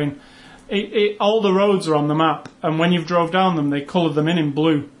there going, all the roads are on the map, and when you've drove down them, they coloured them in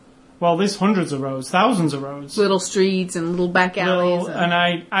blue. Well, there's hundreds of roads, thousands of roads. Little streets and little back alleys. And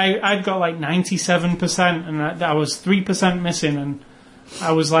I'd got like 97%, and I was 3% missing, and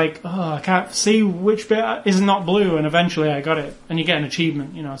I was like, oh, I can't see which bit is not blue, and eventually I got it. And you get an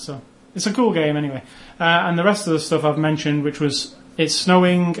achievement, you know, so it's a cool game anyway. And the rest of the stuff I've mentioned, which was It's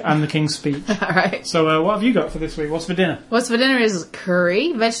Snowing and The King's Speech. All right. So what have you got for this week? What's for dinner? What's for dinner is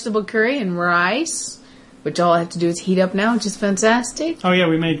curry, vegetable curry, and rice, which all I have to do is heat up now, which is fantastic. Oh, yeah,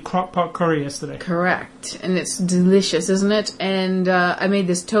 we made crock pot curry yesterday. Correct. And it's delicious, isn't it? And I made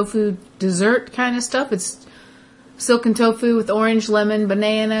this tofu dessert kind of stuff. It's silken tofu with orange, lemon,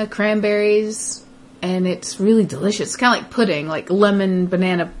 banana, cranberries, and it's really delicious. It's kind of like pudding, like lemon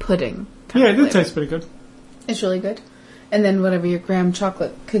banana pudding. Yeah, it did taste pretty good. It's really good. And then whatever your graham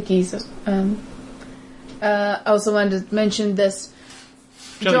chocolate cookies. I also wanted to mention this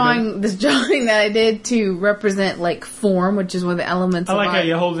drawing that I did to represent like form, which is one of the elements I of like art. how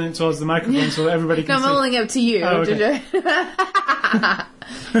you're holding it towards the microphone so everybody can see. I'm holding it up to you. Oh, okay.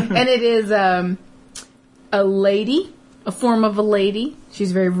 And it is a lady, a form of a lady.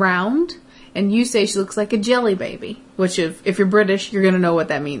 She's very round. And you say she looks like a jelly baby, which if you're British, you're going to know what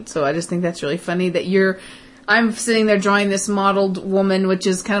that means. So I just think that's really funny that I'm sitting there drawing this modeled woman, which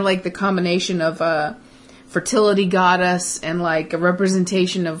is kind of like the combination of a fertility goddess and like a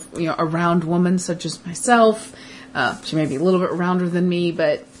representation of, you know, a round woman such as myself. She may be a little bit rounder than me,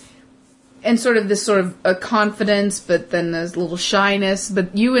 and sort of this sort of a confidence, but then there's a little shyness.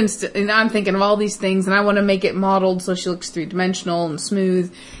 But and I'm thinking of all these things, and I want to make it modeled so she looks three-dimensional and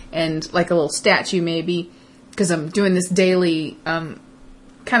smooth, and like a little statue maybe, because I'm doing this daily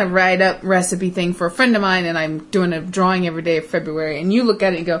kind of write-up recipe thing for a friend of mine, and I'm doing a drawing every day of February, and you look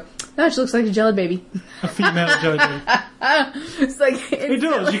at it and go, oh, she looks like a jelly baby. A female jelly baby. It's like... It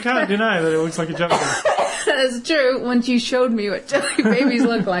does. You can't deny that it looks like a jelly baby. That's true, once you showed me what jelly babies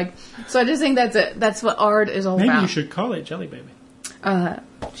look like. So I just think that's what art is all about. Maybe you should call it jelly baby.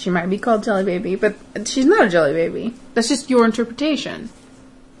 She might be called jelly baby, but she's not a jelly baby. That's just your interpretation.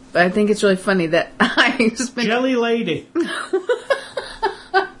 But I think it's really funny that I just been... Jelly lady.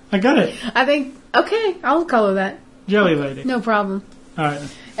 I got it. I think, okay, I'll call her that. Jelly lady. No problem. Alright.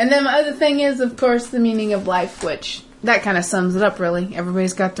 And then my other thing is, of course, the meaning of life, which that kind of sums it up, really.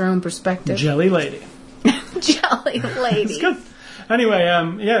 Everybody's got their own perspective. Jelly lady. Jelly lady. It's good. Anyway,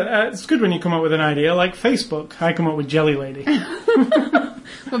 it's good when you come up with an idea. Like Facebook, I come up with Jelly Lady.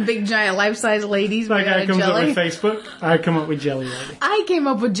 With big, giant, life-size ladies. Like I comes jelly. up with Facebook, I come up with Jelly Lady. I came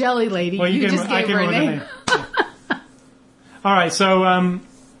up with Jelly Lady. Well, you just gave her a name. Yeah. All right, so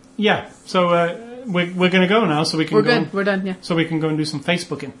we're going to go now, so we can. We're good. We're done. Yeah. So we can go and do some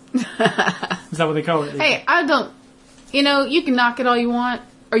Facebooking. Is that what they call it? Hey, I don't. You know, you can knock it all you want,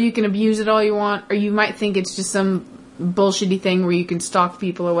 or you can abuse it all you want, or you might think it's just some bullshitty thing where you can stalk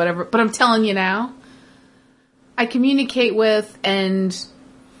people or whatever. But I'm telling you now, I communicate with and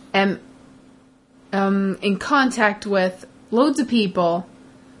am in contact with loads of people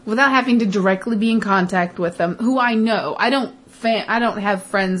without having to directly be in contact with them who I know. I don't have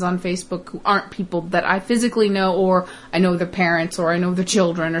friends on Facebook who aren't people that I physically know, or I know their parents, or I know their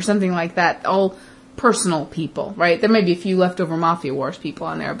children, or something like that. All personal people, right? There may be a few leftover Mafia Wars people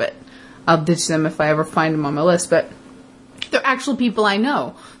on there, but I'll ditch them if I ever find them on my list. But they're actual people I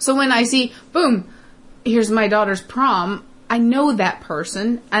know. So when I see, boom, here's my daughter's prom, I know that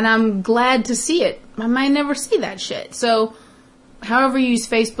person, and I'm glad to see it. I might never see that shit. So however you use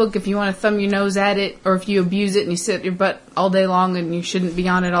Facebook, if you want to thumb your nose at it, or if you abuse it and you sit at your butt all day long and you shouldn't be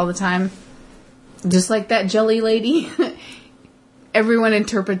on it all the time, just like that jelly lady, everyone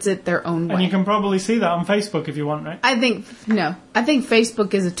interprets it their own way. And you can probably see that on Facebook if you want, right? I think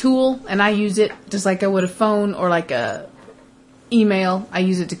Facebook is a tool, and I use it just like I would a phone or like a email. I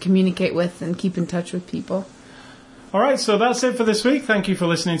use it to communicate with and keep in touch with people. All right, so that's it for this week. Thank you for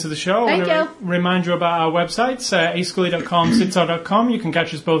listening to the show. Thank you. Remind you about our websites, ascully.com, sidtalk.com. You can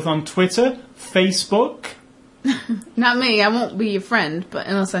catch us both on Twitter, Facebook. Not me. I won't be your friend, but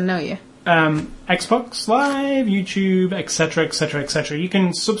unless I know you. Xbox Live, YouTube, etc., etc., etc. You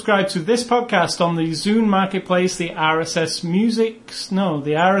can subscribe to this podcast on the Zune Marketplace, the RSS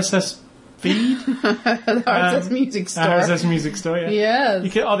feed. The RSS Music Store. RSS Music Store, yeah. Yes.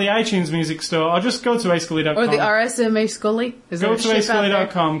 You can, or the iTunes Music Store, or just go to ascully.com. Or the RSMA Scully. Go to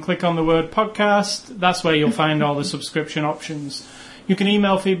ascully.com, click on the word podcast. That's where you'll find all the subscription options. You can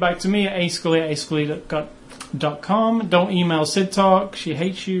email feedback to me at ascully@ascully.com. Don't email Sid Talk. She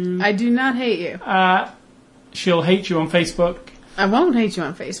hates you. I do not hate you. She'll hate you on Facebook. I won't hate you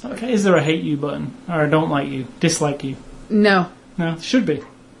on Facebook. Okay, is there a hate you button? Or a don't like you? Dislike you? No. No, should be.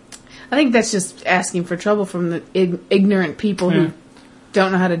 I think that's just asking for trouble from the ignorant people who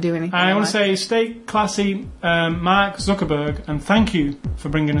don't know how to do anything. I want to say, stay classy, Mark Zuckerberg, and thank you for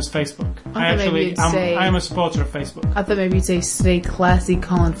bringing us Facebook. I am a supporter of Facebook. I thought maybe you'd say, stay classy,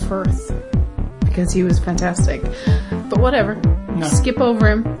 Colin Firth, because he was fantastic. But whatever. No. Skip over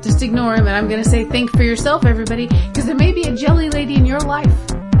him. Just ignore him, and I'm going to say, think for yourself, everybody, because there may be a jelly lady in your life.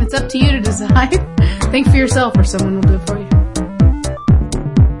 It's up to you to decide. Think for yourself, or someone will do it for you.